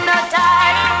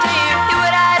hypnotized. Do you hear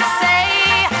what I say?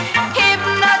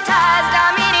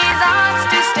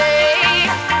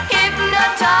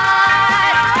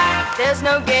 There's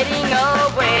no getting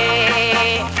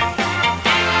away.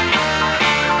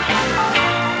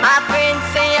 My friends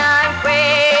say I'm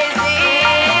crazy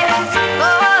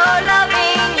for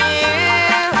loving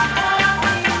you,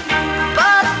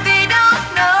 but they don't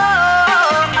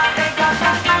know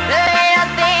there ain't a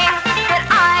thing that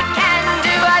I can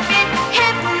do. I've been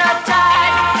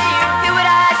hypnotized. Do you hear what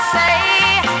I say?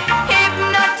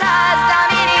 Hypnotized.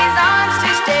 I'm in his arms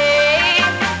to stay.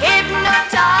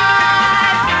 Hypnotized.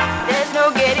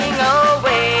 Getting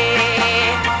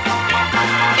away.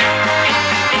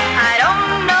 I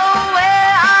don't know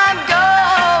where I'm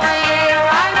going,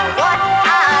 what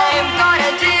I'm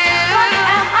gonna do.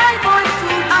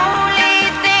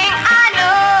 Only thing I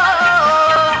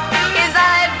know is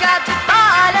I've got to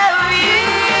follow you.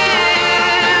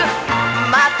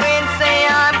 My friends say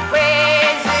I'm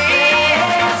crazy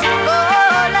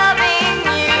for loving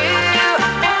you,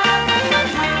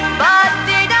 but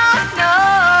they don't know.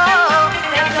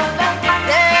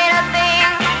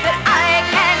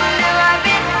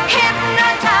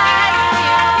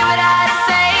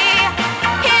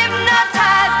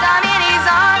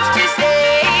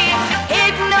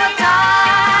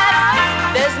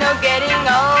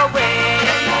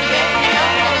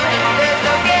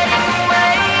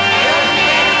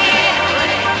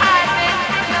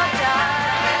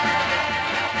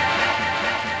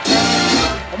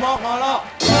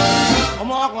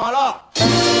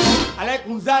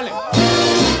 González,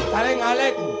 salen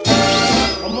Alekun,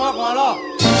 Omar Gualo,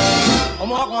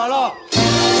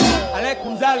 Alek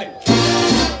González,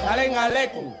 salen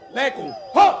Alekun,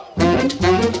 ho!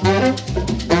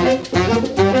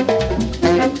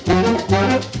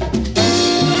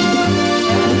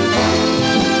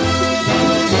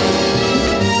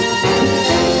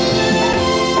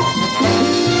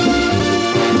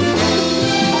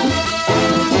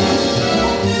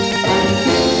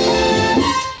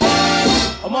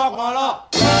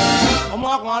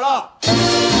 Allah.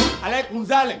 Alaikum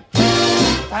zalim.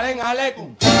 Salam alaikum.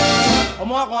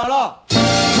 Allah.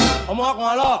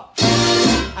 Allah.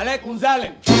 Alaikum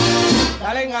zalim.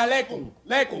 Salam alaikum.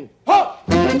 Alaikum. Ho!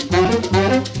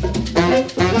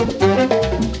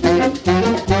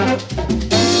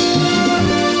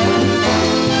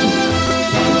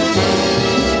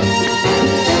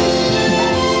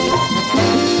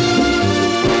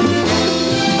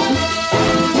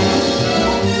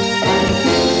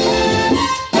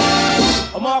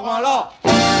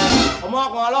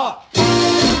 Allah.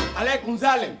 Alaikum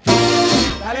zalim.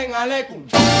 Salam alaikum.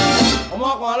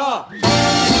 Allah.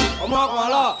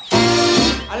 Allah.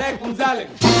 Alaikum zalim.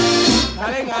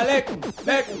 Salam alaikum.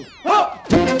 Alaikum. Ho!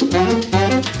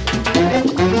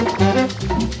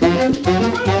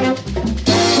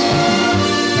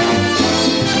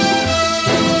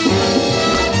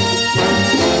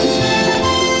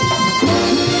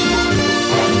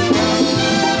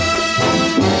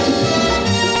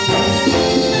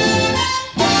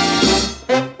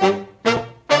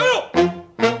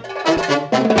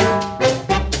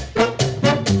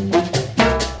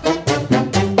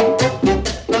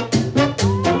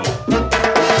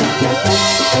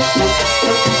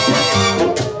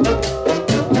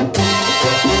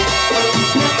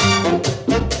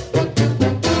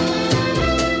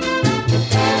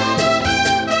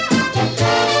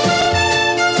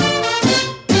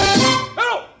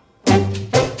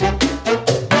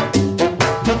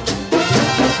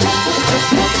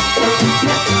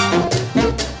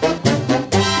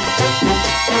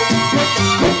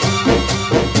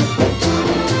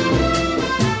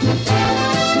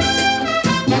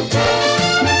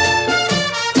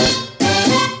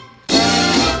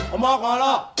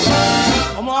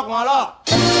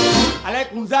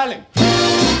 Alaikum zalim.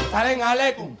 Salam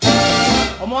alaikum.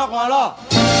 Allah.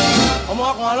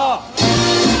 Allah.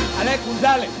 Alaikum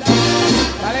zalim.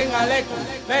 Salam alaikum.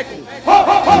 Alaikum. Ho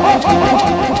ho ho ho ho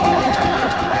ho.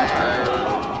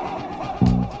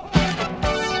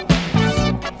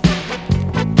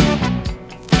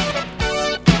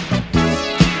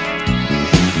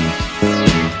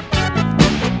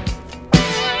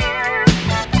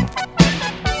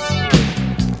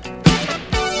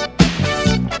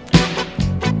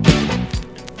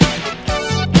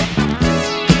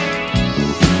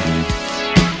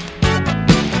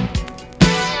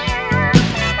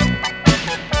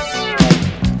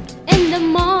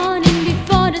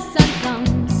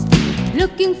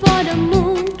 Looking for the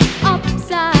moon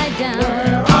upside down.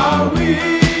 Where are we?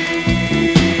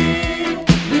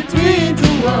 Between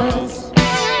two worlds.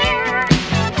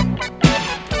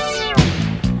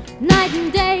 Night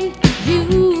and day,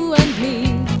 you and me.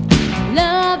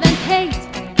 Love and hate,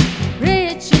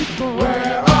 rich and poor.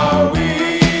 Where are we?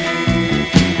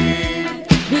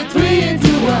 Between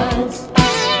two worlds.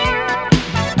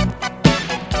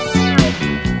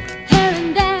 Here and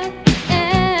there,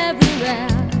 everywhere.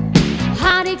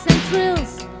 Heartaches and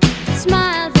thrills,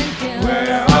 smiles and kills.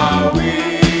 Where are we?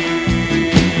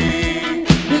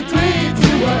 Between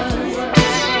two worlds.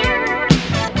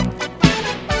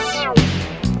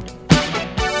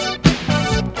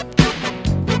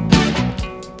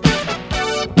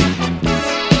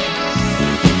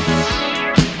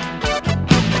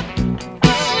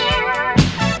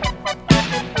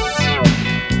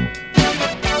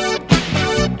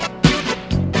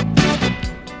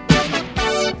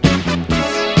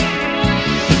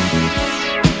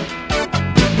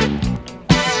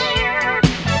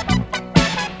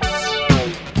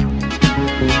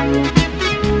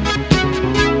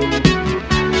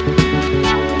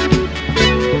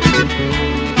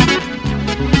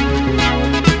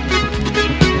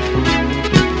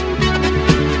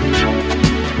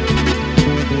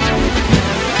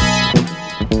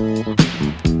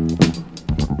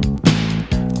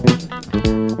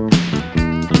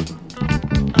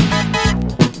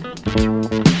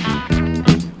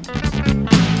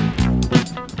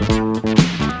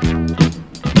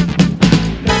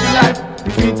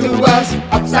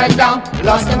 Upside down,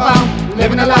 lost and found,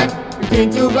 living a life between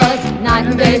two worlds, night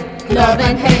and day, love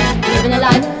and hate, living a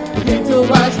life between two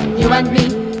worlds, you and me,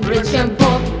 rich and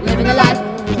poor, living a life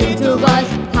between two worlds,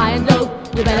 high and low,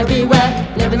 you better beware,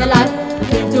 living a life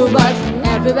between two worlds,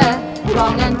 everywhere,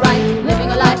 wrong and right, living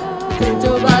a life between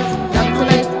two worlds, never too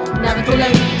late, never too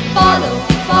late, follow,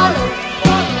 follow,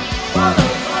 follow, follow,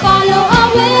 follow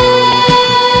away,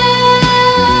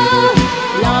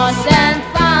 lost and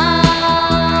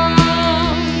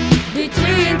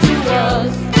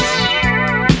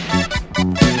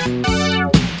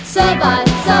survive,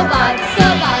 survive,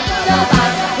 survive,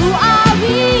 survive. Who are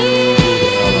we?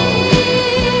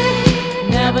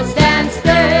 Never stand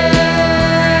still.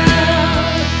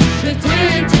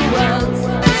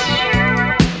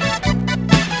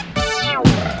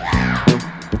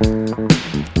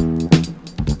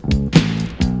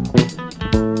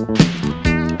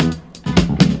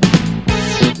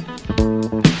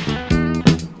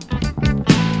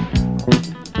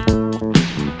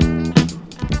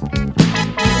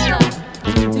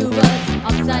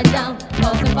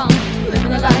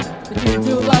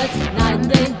 Two words, night and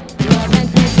day, love and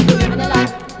peace, living a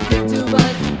life. Two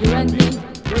words, you and me,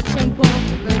 rich and poor,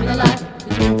 living a life.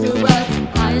 Two words,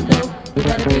 high and low,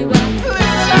 better be well,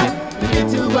 living a life.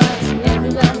 Two words,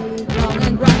 everywhere, wrong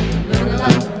and right, living a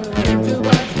life. Two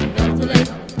words, never too late,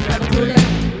 never too late,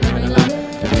 living a life.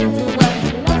 Two words,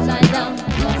 upside down,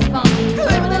 lost and found,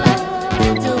 living a life.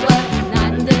 Two words,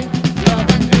 night and day, love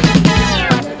and peace,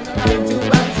 two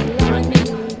words, you and me,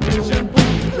 rich and poor,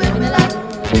 living a life.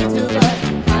 Two words,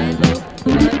 high and low,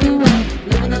 better be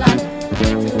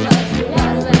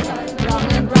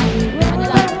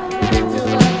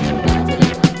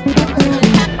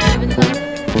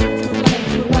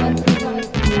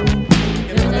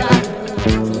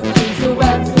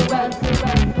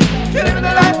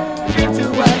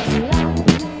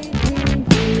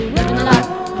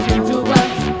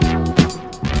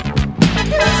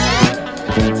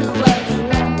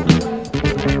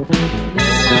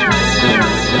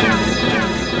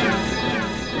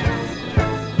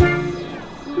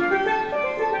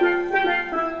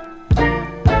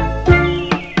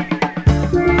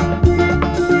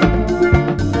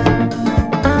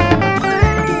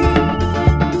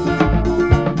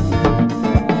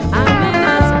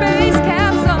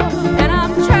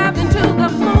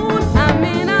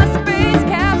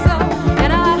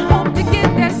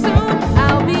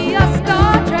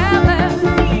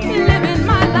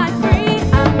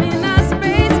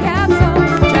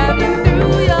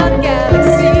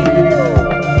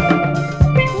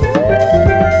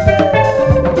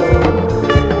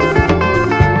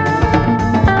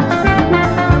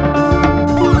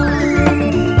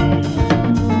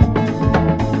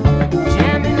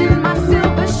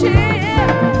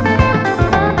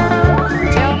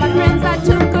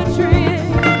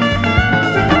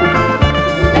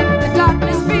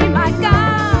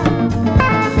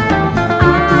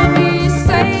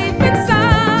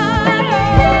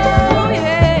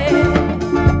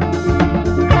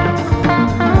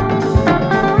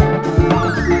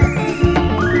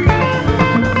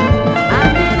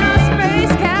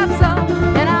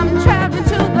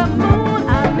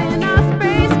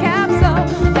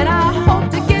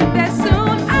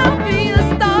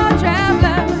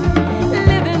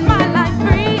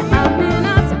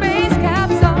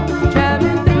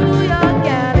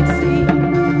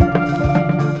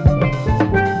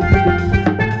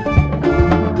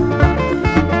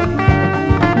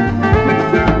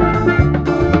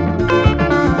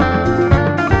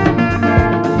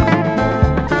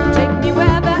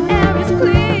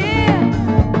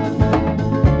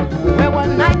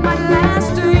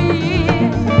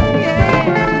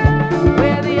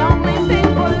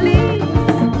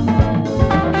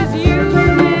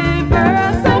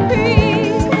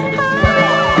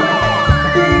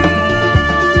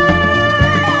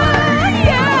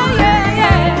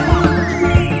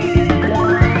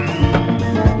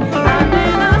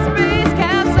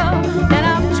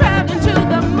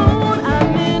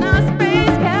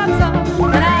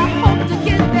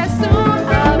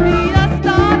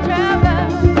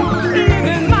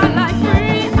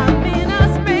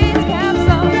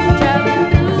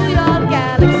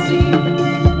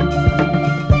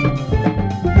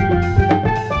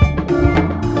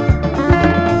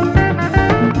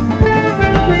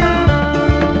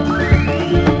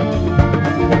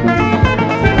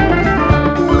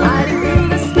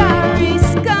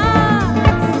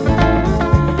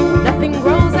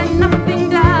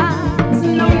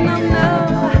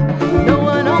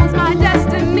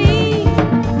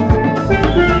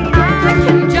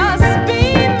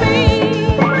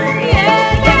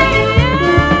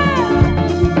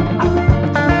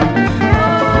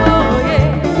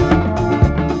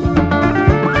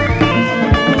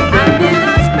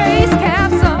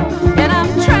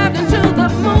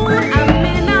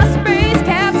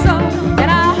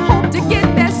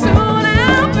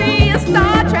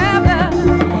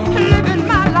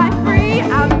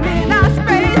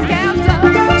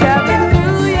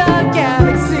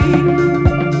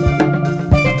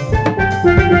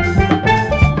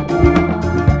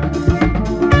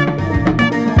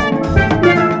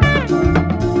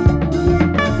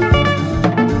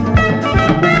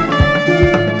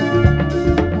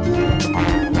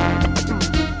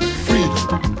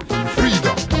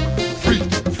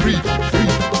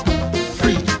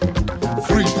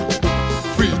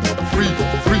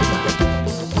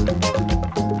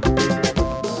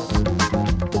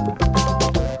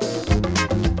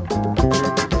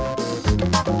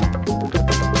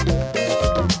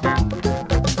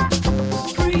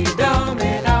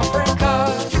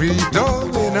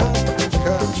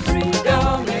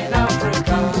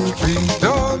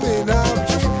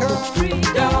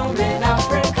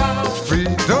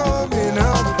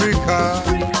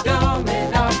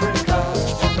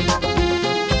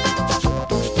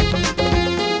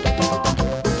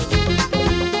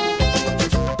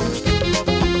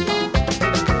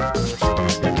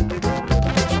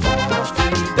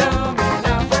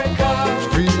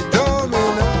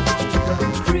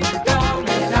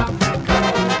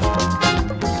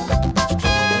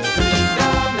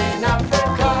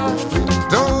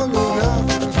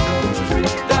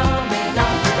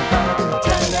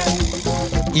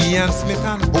Ian Smith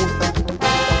and Botha.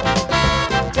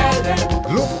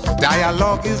 Look,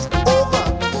 dialogue is over.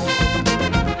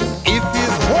 If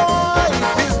it's war,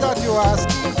 it is that you ask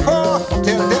for,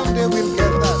 tell them they will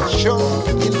get that show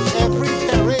in every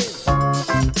terrain.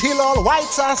 Till all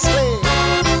whites are slaves,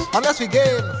 unless we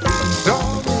gain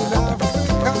freedom in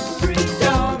Africa.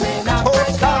 Freedom in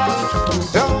Africa.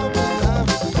 Freedom in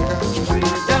Africa.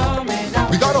 Freedom in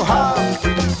Africa. We gotta have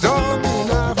freedom in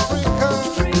Africa.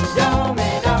 Freedom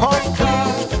in Africa.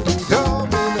 Freedom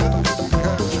in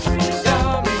Africa.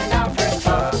 Freedom in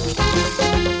Africa.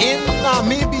 In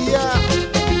Namibia,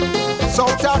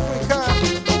 South Africa,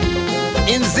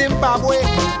 in Zimbabwe,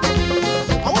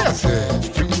 I wanna say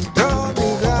freedom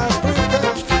in Africa.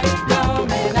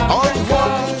 All we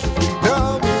want is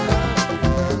freedom in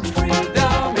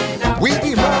Africa. We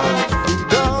demand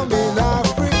freedom in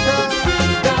Africa.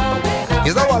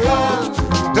 Is our land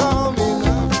freedom in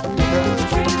Africa.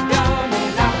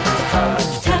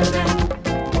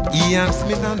 Ian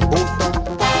Smith and Botha.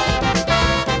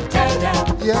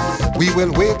 Yes, we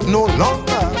will wait no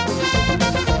longer.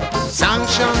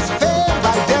 Sanctions fail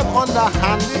by them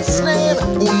underhanded slave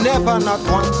who never not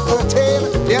once curtail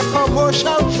their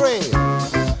commercial trade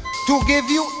to give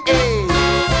you aid.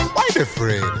 Why they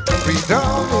afraid?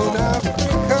 Freedom in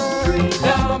Africa.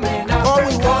 Freedom in Africa. All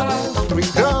we want is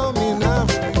freedom in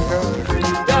Africa.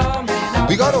 Freedom in Africa.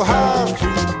 We gotta have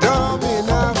freedom in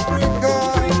Africa.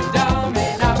 Freedom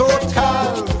in Africa. Total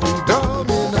freedom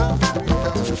in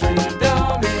Africa.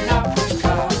 Freedom in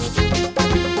Africa.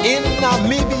 In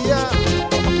Namibia,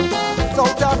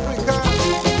 South Africa,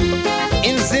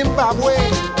 in Zimbabwe,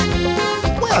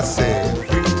 where I say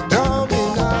freedom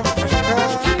in Africa.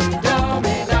 Freedom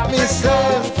in Africa. Me say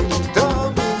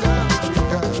freedom in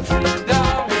Africa.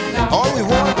 Freedom in Africa. All we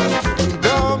want is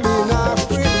freedom in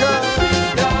Africa.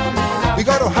 Freedom in Africa. We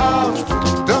gotta have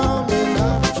freedom in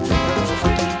Africa.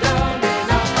 Freedom in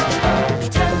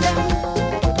Africa.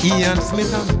 Ian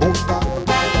Smith and Botha.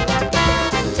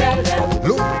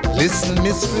 Look, listen,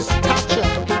 Mistress Thatcher.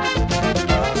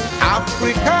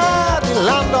 Africa, the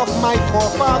land of my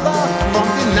forefather, from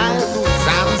the Nile to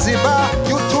Zanzibar,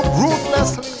 you took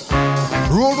ruthlessly,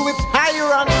 ruled with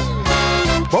tyranny.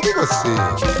 But we gonna say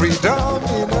freedom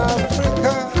in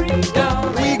Africa.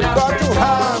 We got to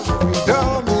have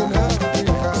freedom in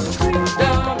Africa.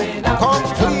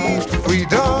 Complete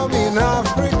freedom in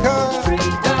Africa.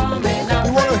 We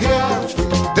wanna hear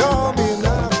freedom in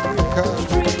Africa.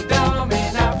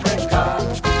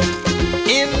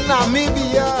 In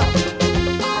Namibia,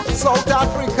 South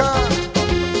Africa,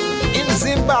 in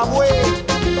Zimbabwe,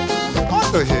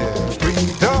 also here,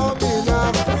 freedom in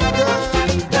Africa.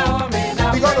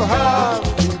 We gotta have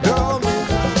freedom in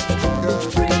Africa.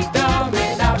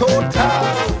 Total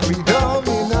freedom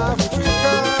in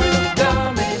Africa.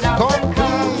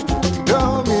 Complete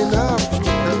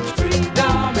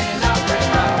freedom in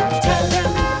Africa.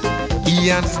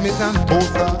 Ian Smith and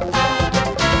Botha.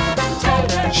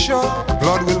 Sure,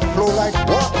 blood will flow like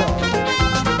water.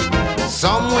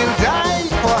 Some will die,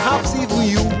 perhaps even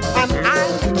you and I,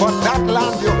 but that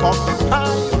land you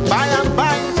occupy, by and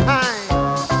by time,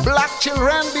 black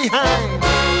children behind,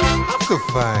 have to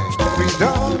find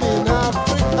freedom in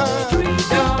Africa.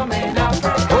 Freedom in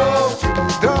Africa. Oh,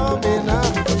 freedom in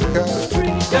Africa.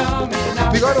 Freedom in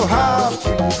Africa. We gotta have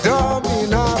freedom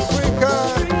in Africa.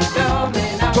 Freedom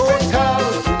in Africa. Total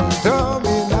freedom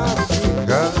in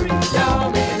Africa.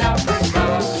 Freedom in Africa.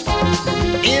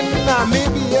 In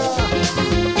Namibia,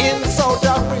 in South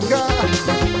Africa,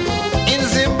 in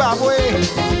Zimbabwe,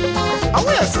 I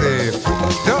will say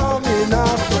freedom in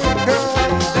Africa.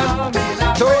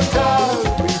 Total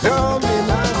freedom in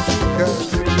Africa.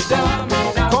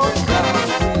 Complete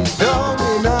freedom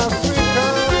in Africa.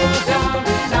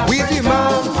 We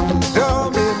demand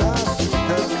freedom in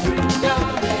Africa.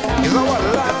 Is our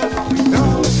land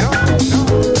freedom?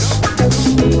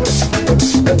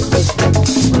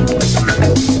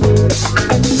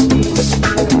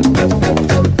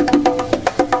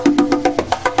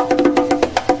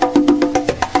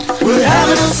 We're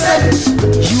having a set,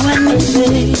 you and me,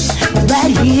 babe,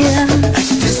 right here at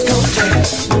the discotheque.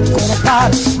 Gonna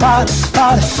party, party,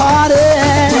 party, party.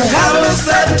 We're having a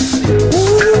set,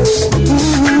 ooh,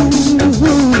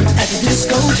 at the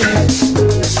discotheque.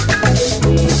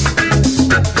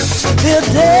 They're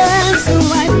dancing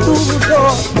right through the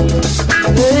door,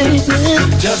 baby.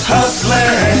 Just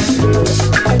hustling.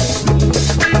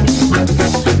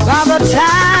 By the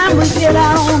time we get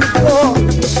out on the floor,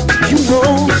 you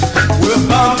know we're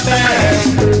bumping.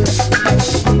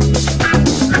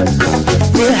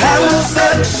 We're having a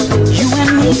set, you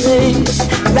and me, babe,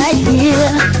 right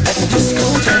here at the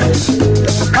discotheque.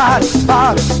 party,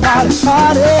 party, party,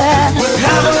 party. We're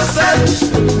having a set.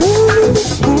 Ooh,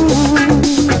 ooh,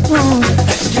 ooh.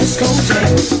 At the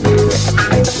discotheque.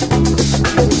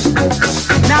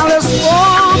 Now let's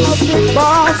form a big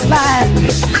boss line,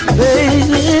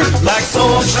 baby. Like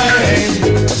Soul Train.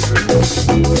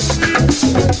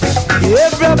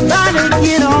 Everybody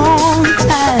get on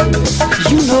time,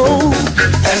 you know,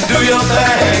 and do your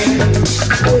thing.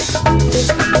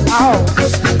 Oh,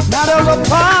 now there's a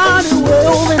party way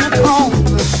over in the corner,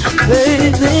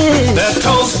 baby. That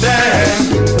toasting,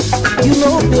 you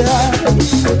know, yeah.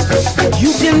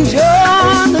 You can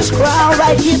join this crowd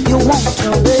right here if you want to,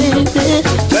 baby.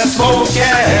 That's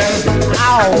smoking.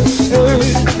 Ow,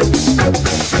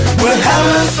 we're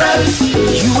having fun,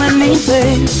 you and me,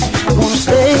 baby. Gonna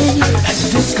stay at the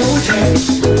discotheque.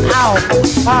 Ow,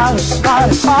 party,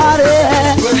 party, party.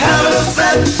 We're having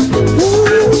fun. Ooh,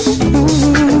 ooh,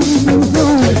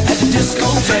 ooh. At the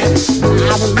discotheque.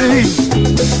 I believe.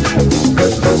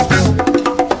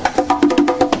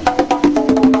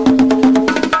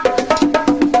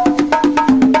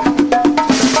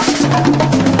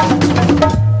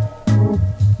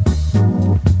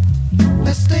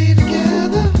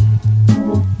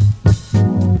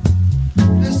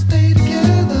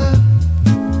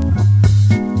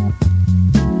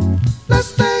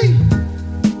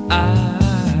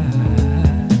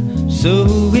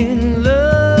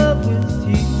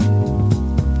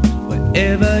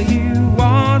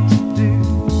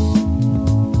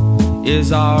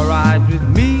 Alright with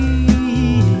me.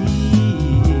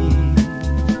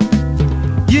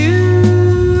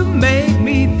 You make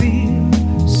me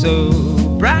feel so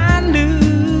brand new.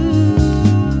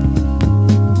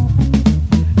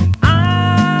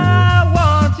 I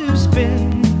want to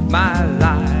spend my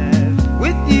life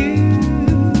with you.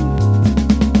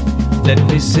 Let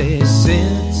me say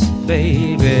since,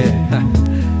 baby,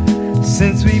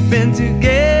 since we've been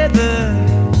together,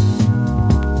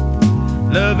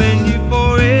 loving you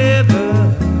forever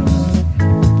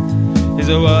is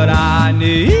what I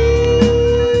need.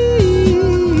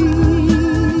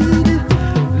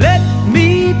 Let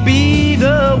me be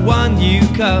the one you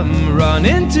come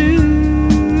running to,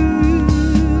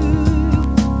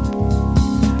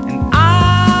 and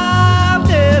I'll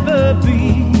never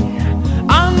be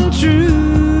untrue.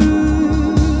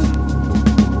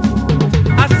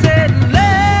 I said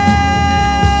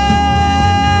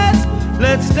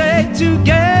let's stay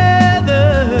together,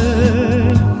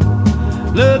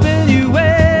 loving you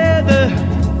weather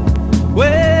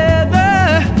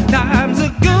times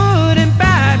are good and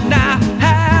bad now,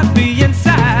 happy and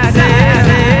sad.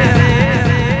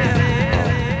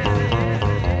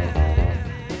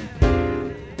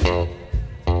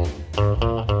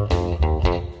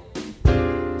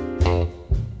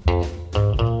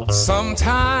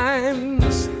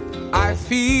 Sometimes I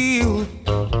feel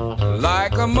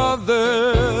like a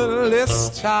motherless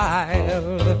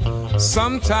child.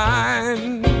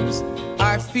 Sometimes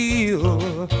I feel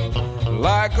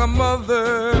like a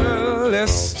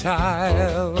motherless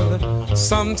child.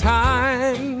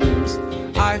 Sometimes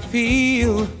I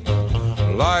feel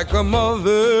like a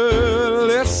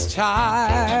motherless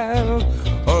child.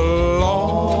 A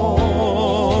long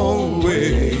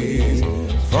way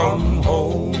from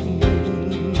home.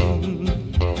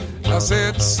 I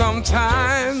said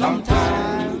sometimes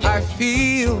I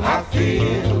feel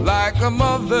like a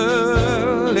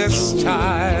motherless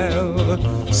child.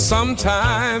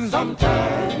 Sometimes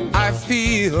I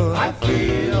feel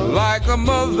like a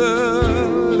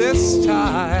motherless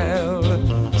child.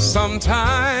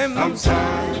 Sometimes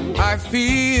I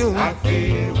feel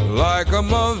like a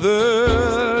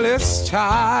motherless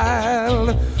child.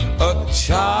 A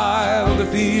child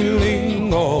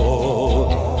feeling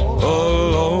all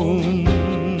alone.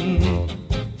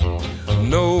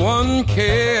 No one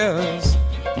cares,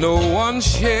 no one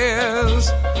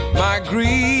shares my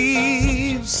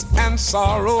griefs and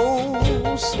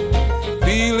sorrows.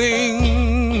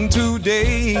 Feeling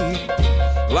today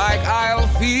like I'll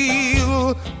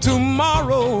feel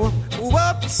tomorrow.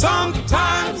 But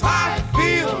sometimes I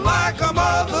feel like a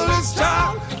motherless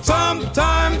child.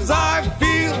 Sometimes I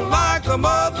feel like a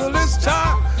motherless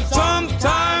child.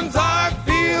 Sometimes I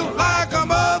feel like a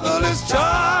motherless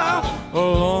child. A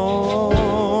long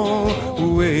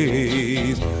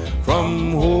ways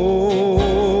from home.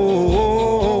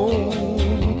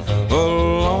 A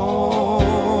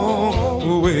long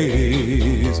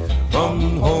ways from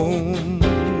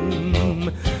home.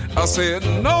 I said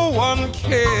no one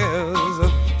cares,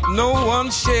 no one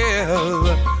shares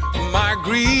my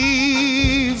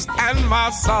griefs and my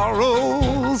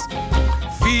sorrows.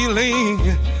 Feeling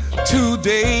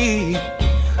today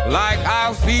like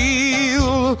I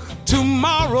feel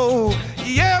tomorrow.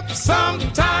 Yep,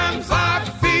 sometimes I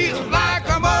feel like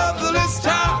a motherless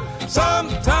child.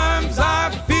 Sometimes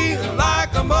I feel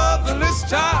like a motherless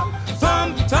child.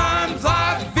 Sometimes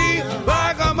I feel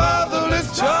like a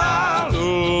motherless child. A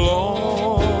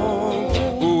long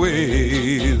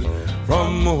way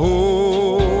from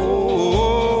home.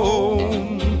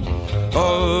 A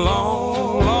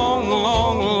long, long,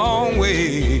 long, long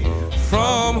way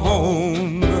from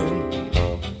home.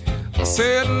 I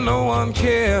said no one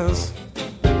cares.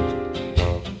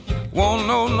 Won't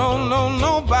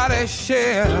nobody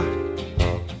share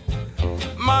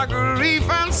my grief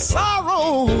and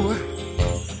sorrow.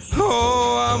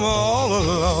 Oh, I'm all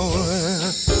alone.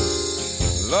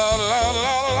 Lord, Lord,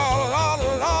 Lord, Lord, Lord,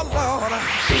 Lord, Lord.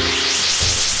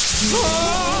 Oh,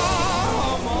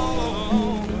 I'm all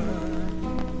alone.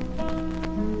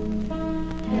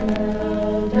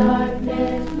 Hello,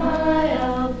 darkness, my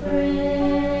old friend.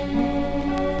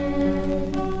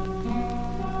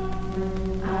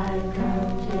 I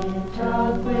come to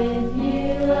talk with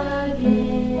you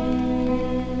again,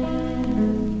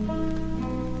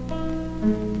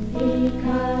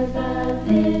 because a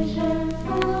vision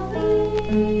of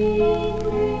everything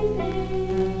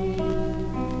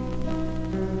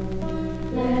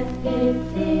left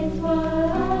it's what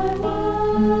I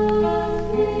was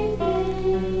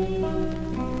thinking,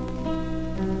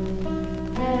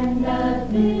 and the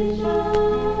vision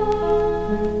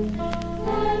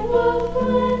that was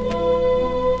planted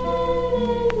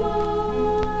in my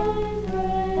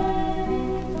brain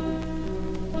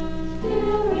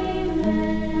still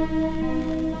remains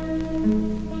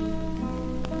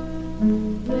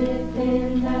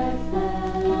within the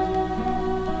sound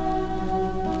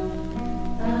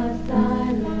of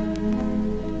silence.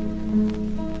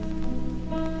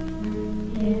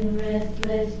 In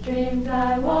restless dreams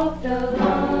I walked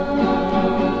alone.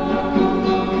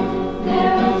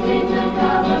 There were streets of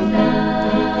cobblestone.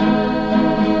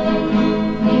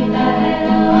 In the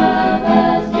halo of a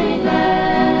street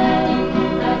lamp,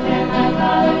 I turned my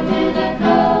collar to the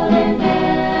cold and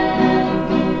damp.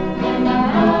 In my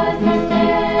eyes were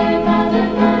staring by the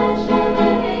flash of the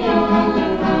neon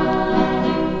light.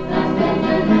 I spent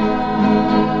the night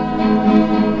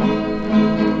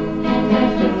in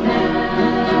Texas town.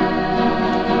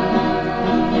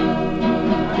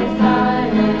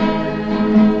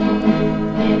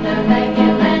 In the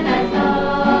vacant land I saw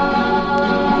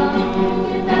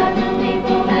 2,000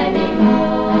 people, maybe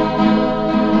more.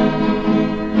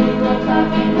 People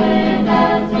talking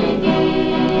without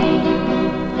speaking.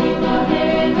 People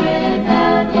hearing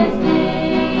without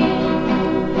listening.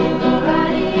 People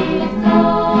writing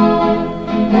songs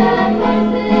that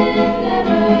voices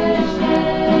never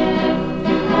shared.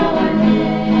 No one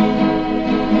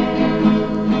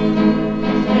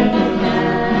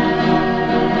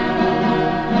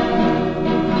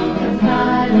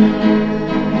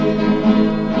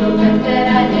movement that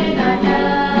I did not know.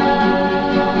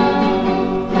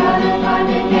 Satisfied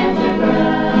the cancer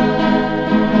grow.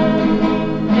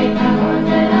 Make my horns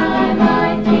that I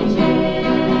might teach you.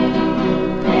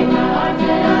 Make my arms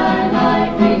that I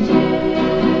might reach you.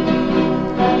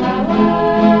 Let my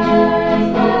words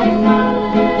like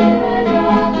solid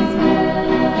draw the spell.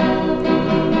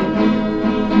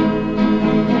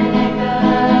 And echo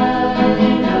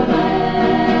in the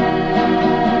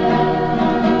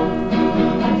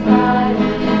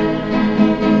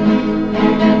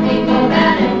and the people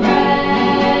that embrace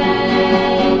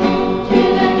to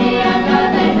the neon god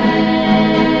they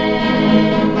made,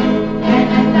 and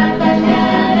the sun flashed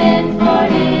out in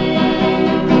sporting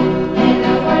in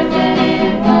the words that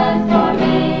it was for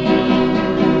me,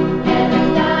 and the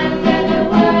signs said the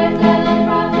words of the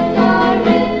prophets are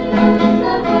written on the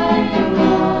subway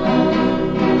walls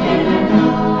in the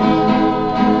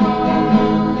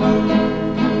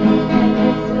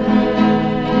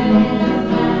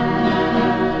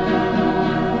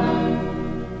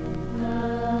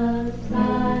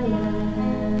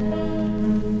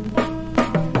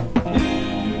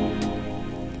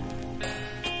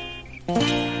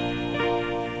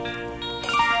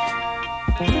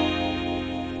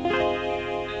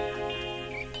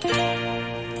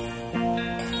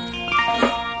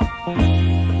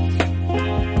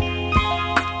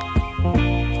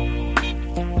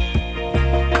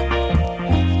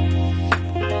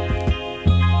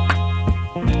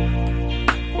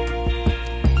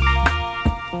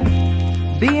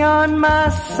Be on my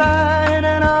side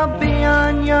and I'll be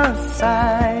on your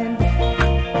side.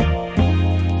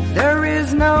 There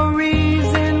is no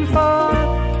reason for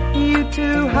you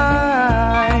to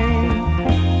hide.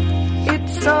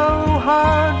 It's so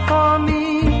hard for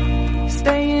me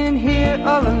staying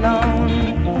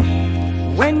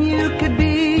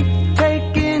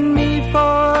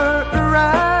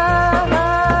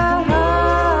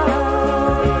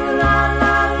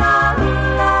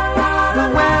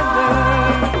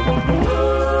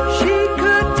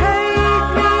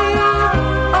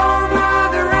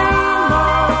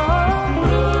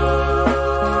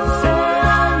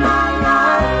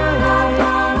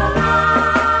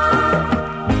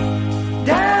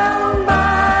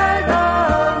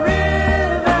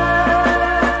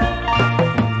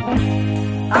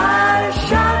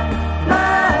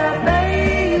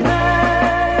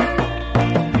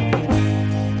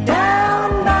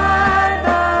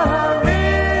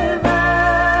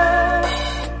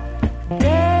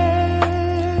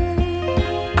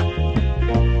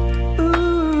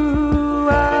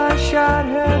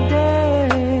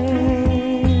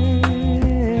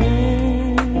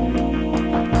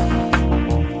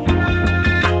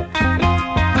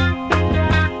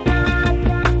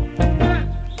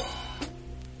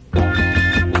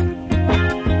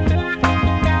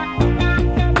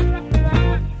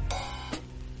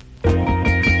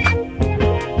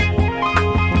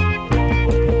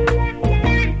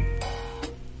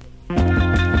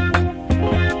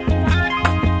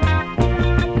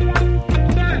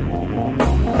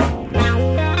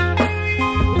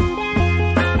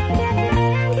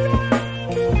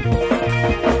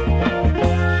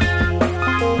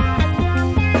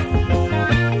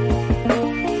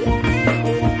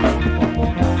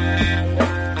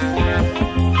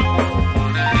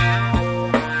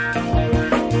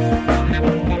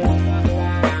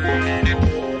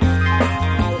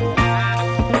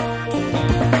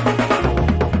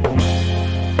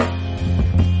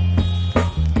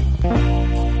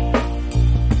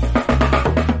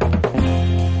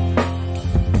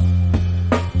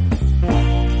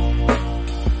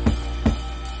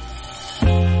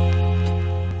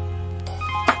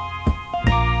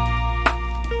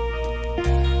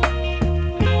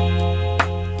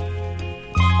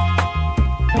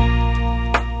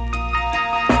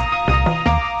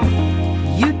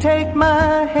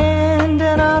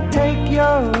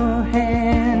your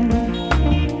hand.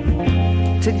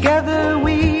 Together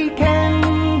we can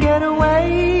get away.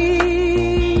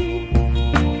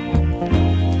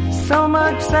 So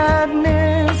much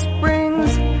sadness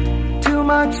brings too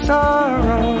much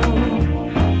sorrow,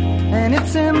 and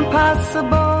it's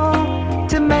impossible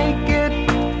to make it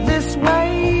this way.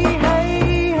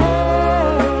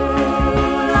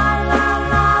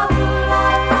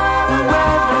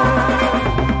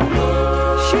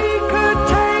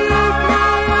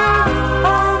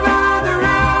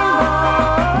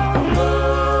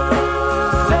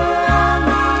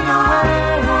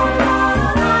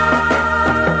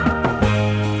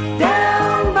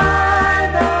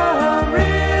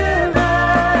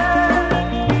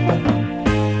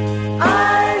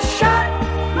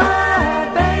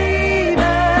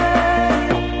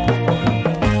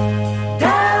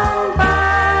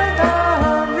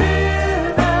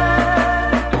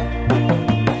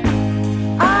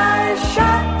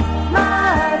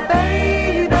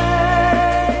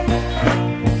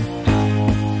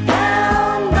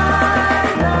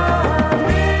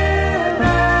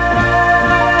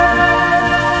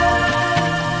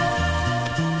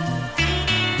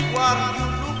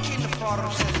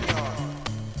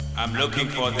 Looking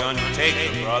for the undertaker,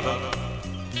 brother.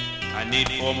 I need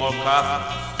 4 more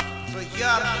coffins. So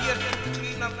you're here to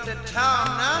clean up the town,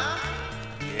 huh?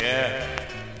 Yeah,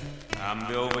 I'm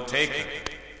the overtaker.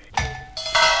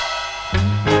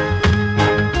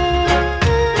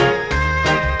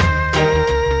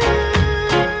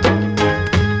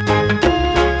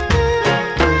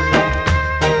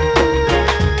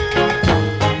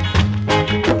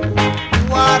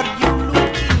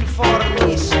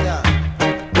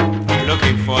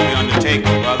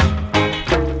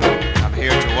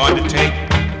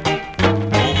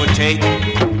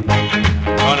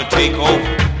 Gonna take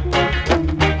over.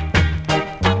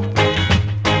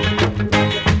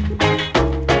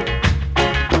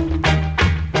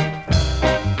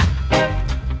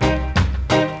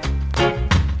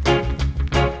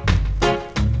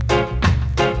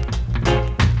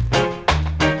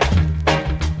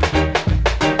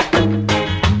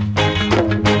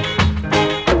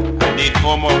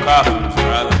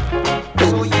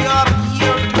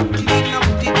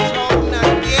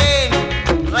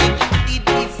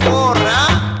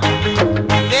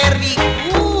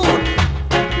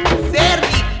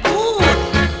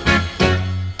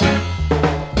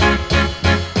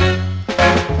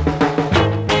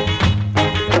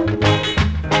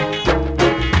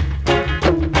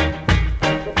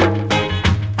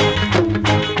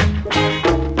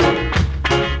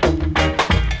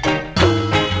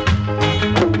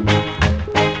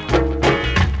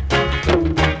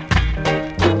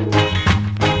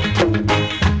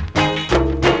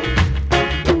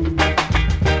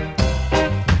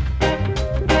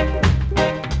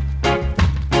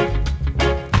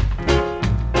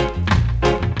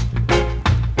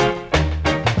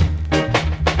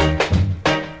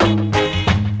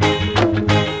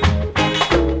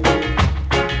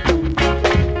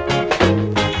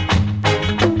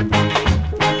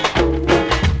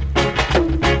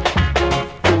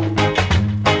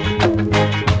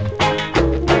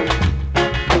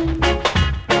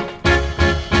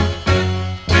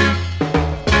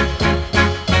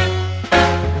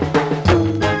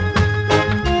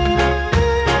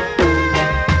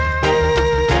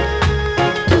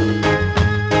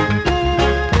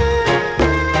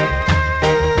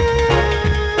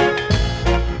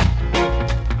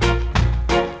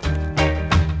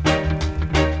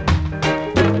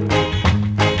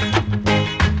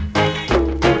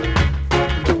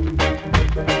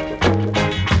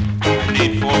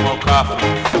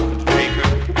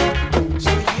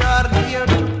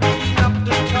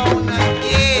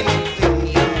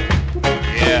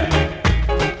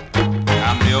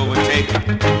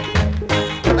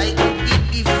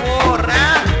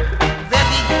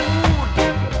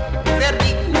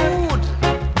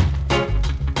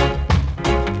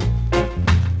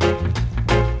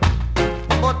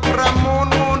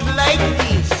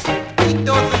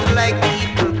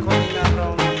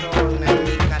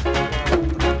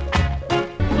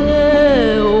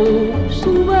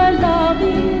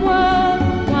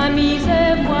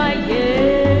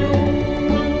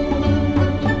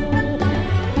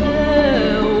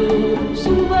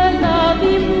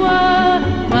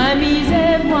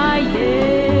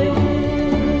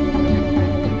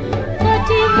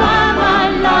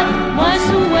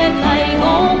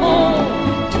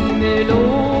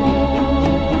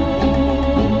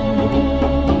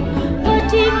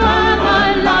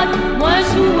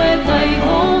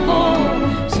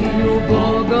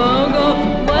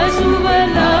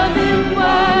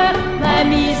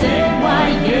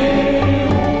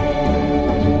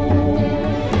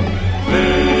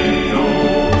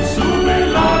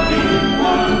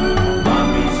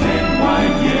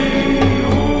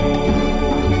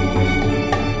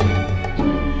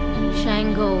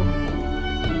 ago,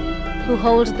 who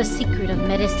holds the secret of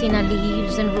medicina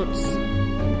leaves and roots,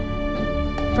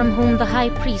 from whom the high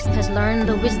priest has learned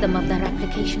the wisdom of their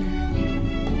application.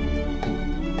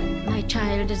 My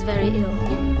child is very ill.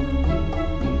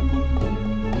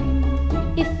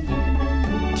 If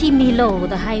Timilo,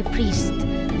 the high priest,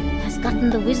 has gotten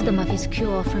the wisdom of his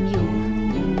cure from you,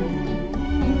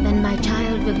 then my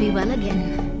child will be well again.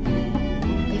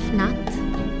 If not,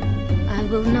 I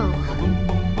will know.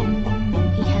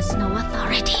 He has no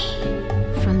authority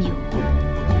from you.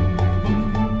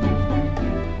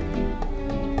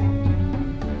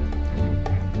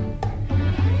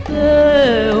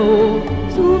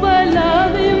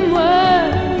 Lavez-moi,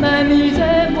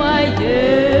 m'amusez-moi,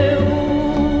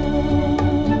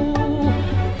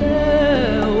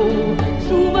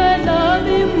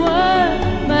 lavez-moi,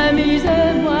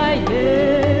 m'amusez-moi,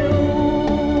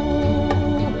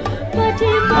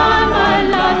 petit-moi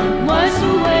malade, moi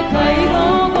souhait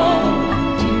caïrongo,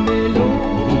 timelo.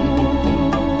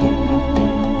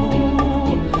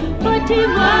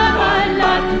 Petit-moi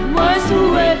malade, moi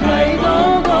souhait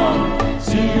caïrongo,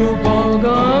 si you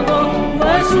bongongo,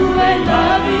 moi souhait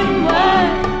lavez-moi,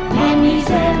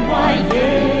 m'amusez-moi,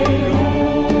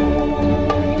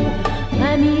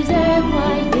 m'amusez-moi,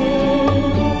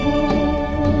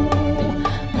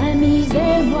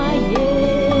 m'amusez-moi,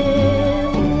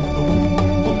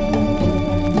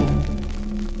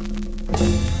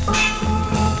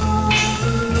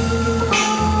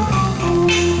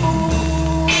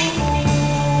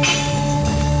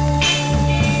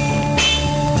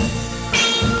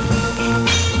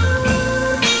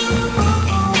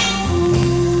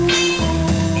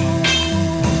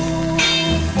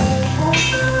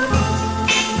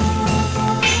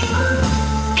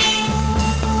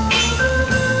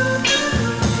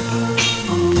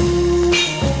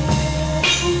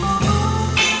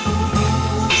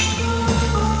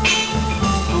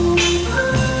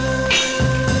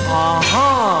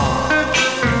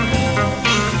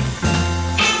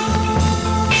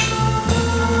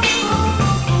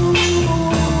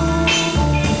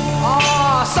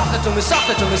 Suck it to me, suck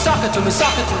it to me, suck it to me,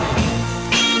 suck it to me.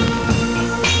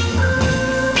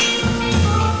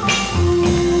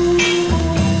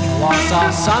 What's a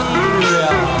sangria?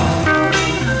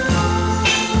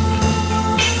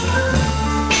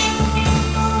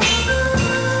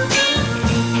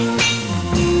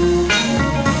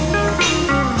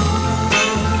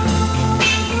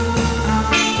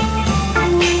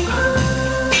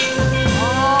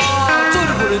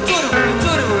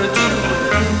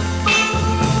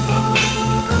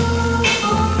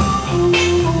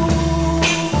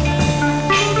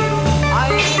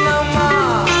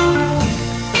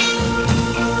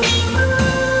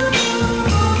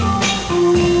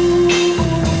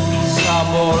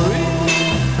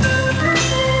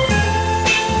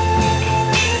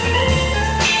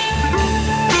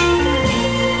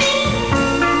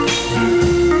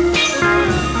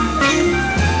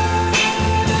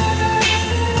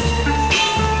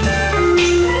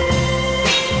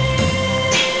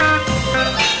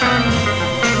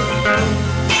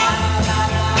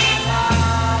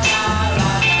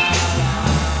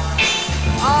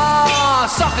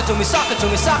 Suck it to me, suck it to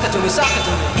me, suck it to me, suck it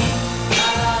to me.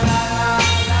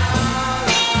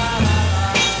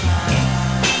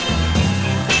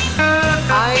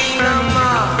 Ay, mama.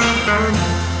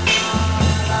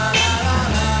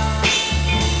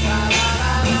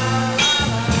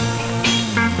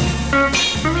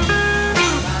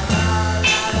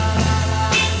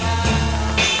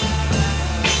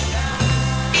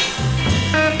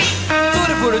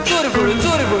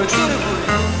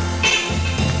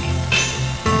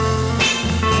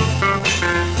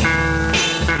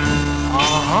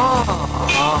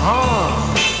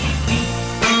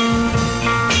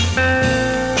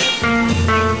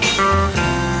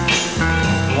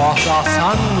 What's a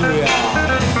sangria?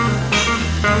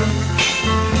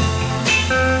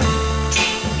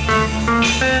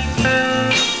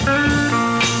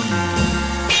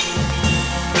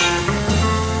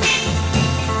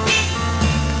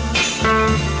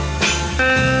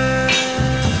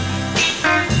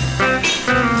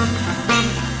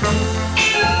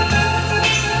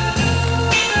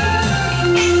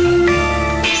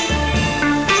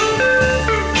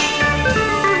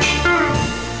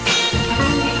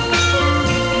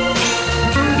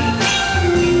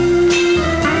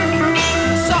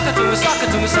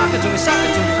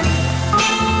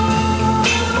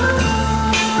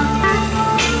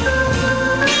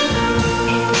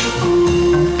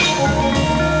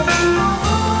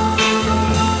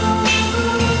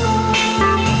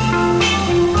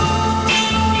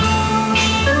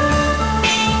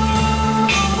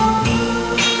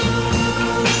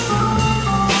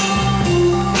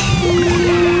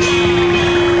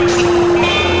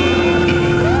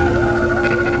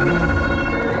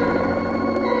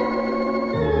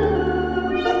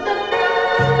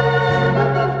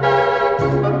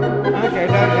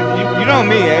 know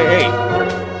me, hey.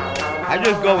 I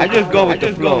just go with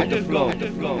the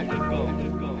flow.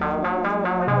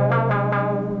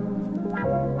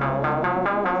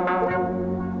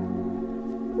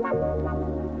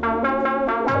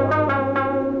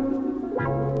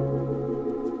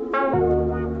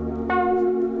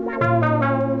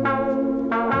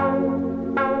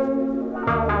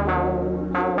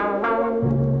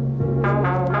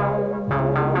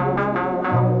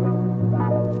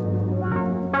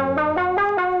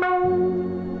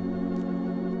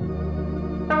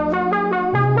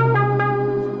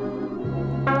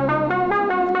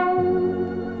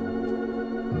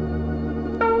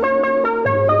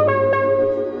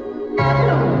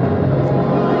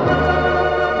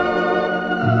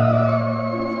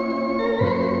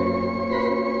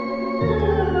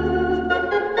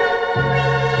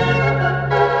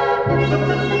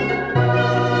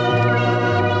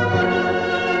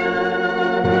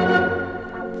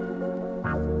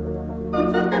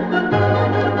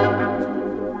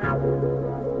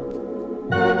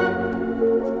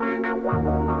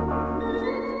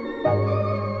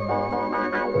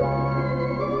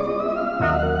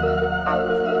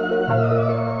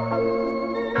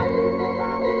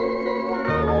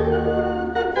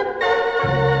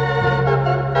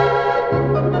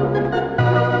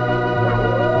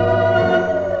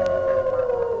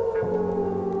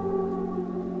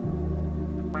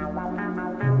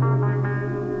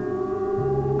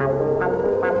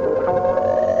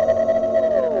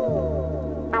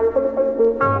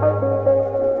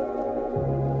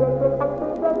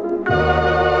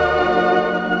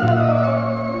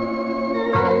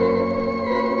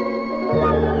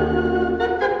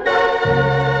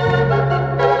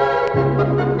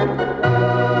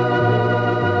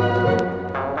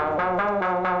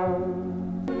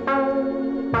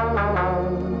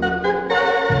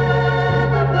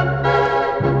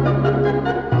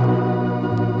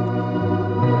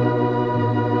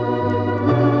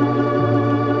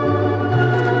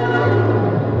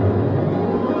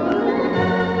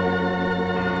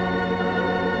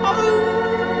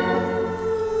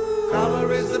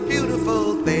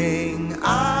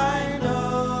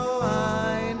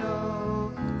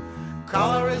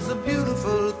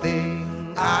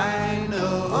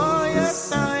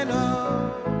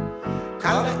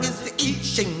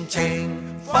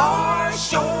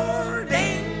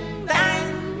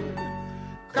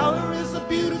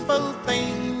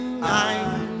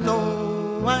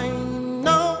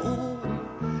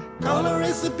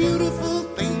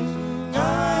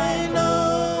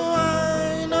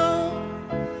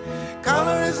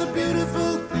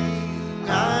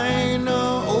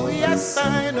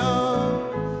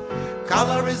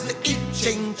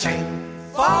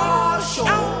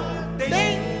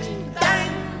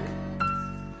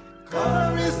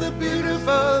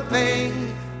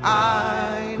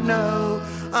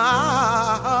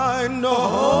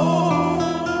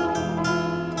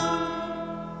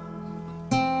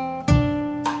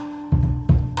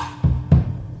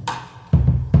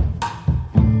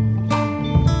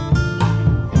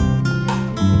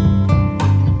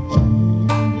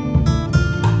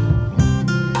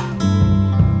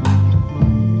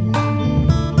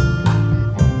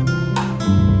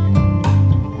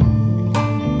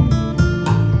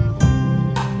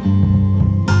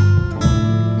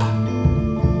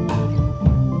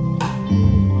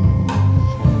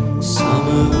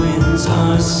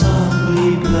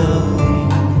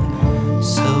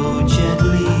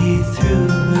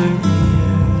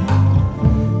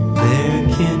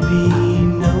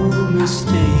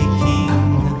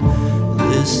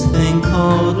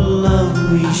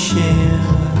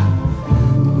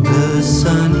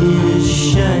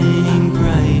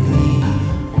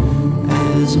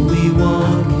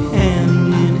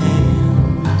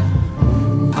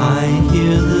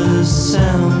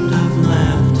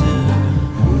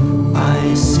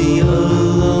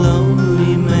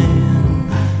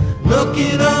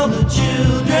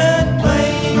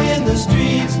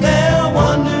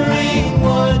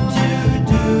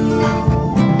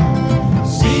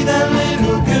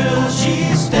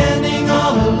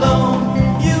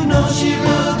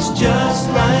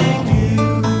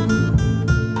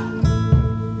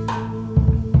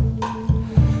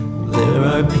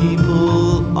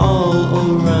 People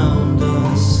all around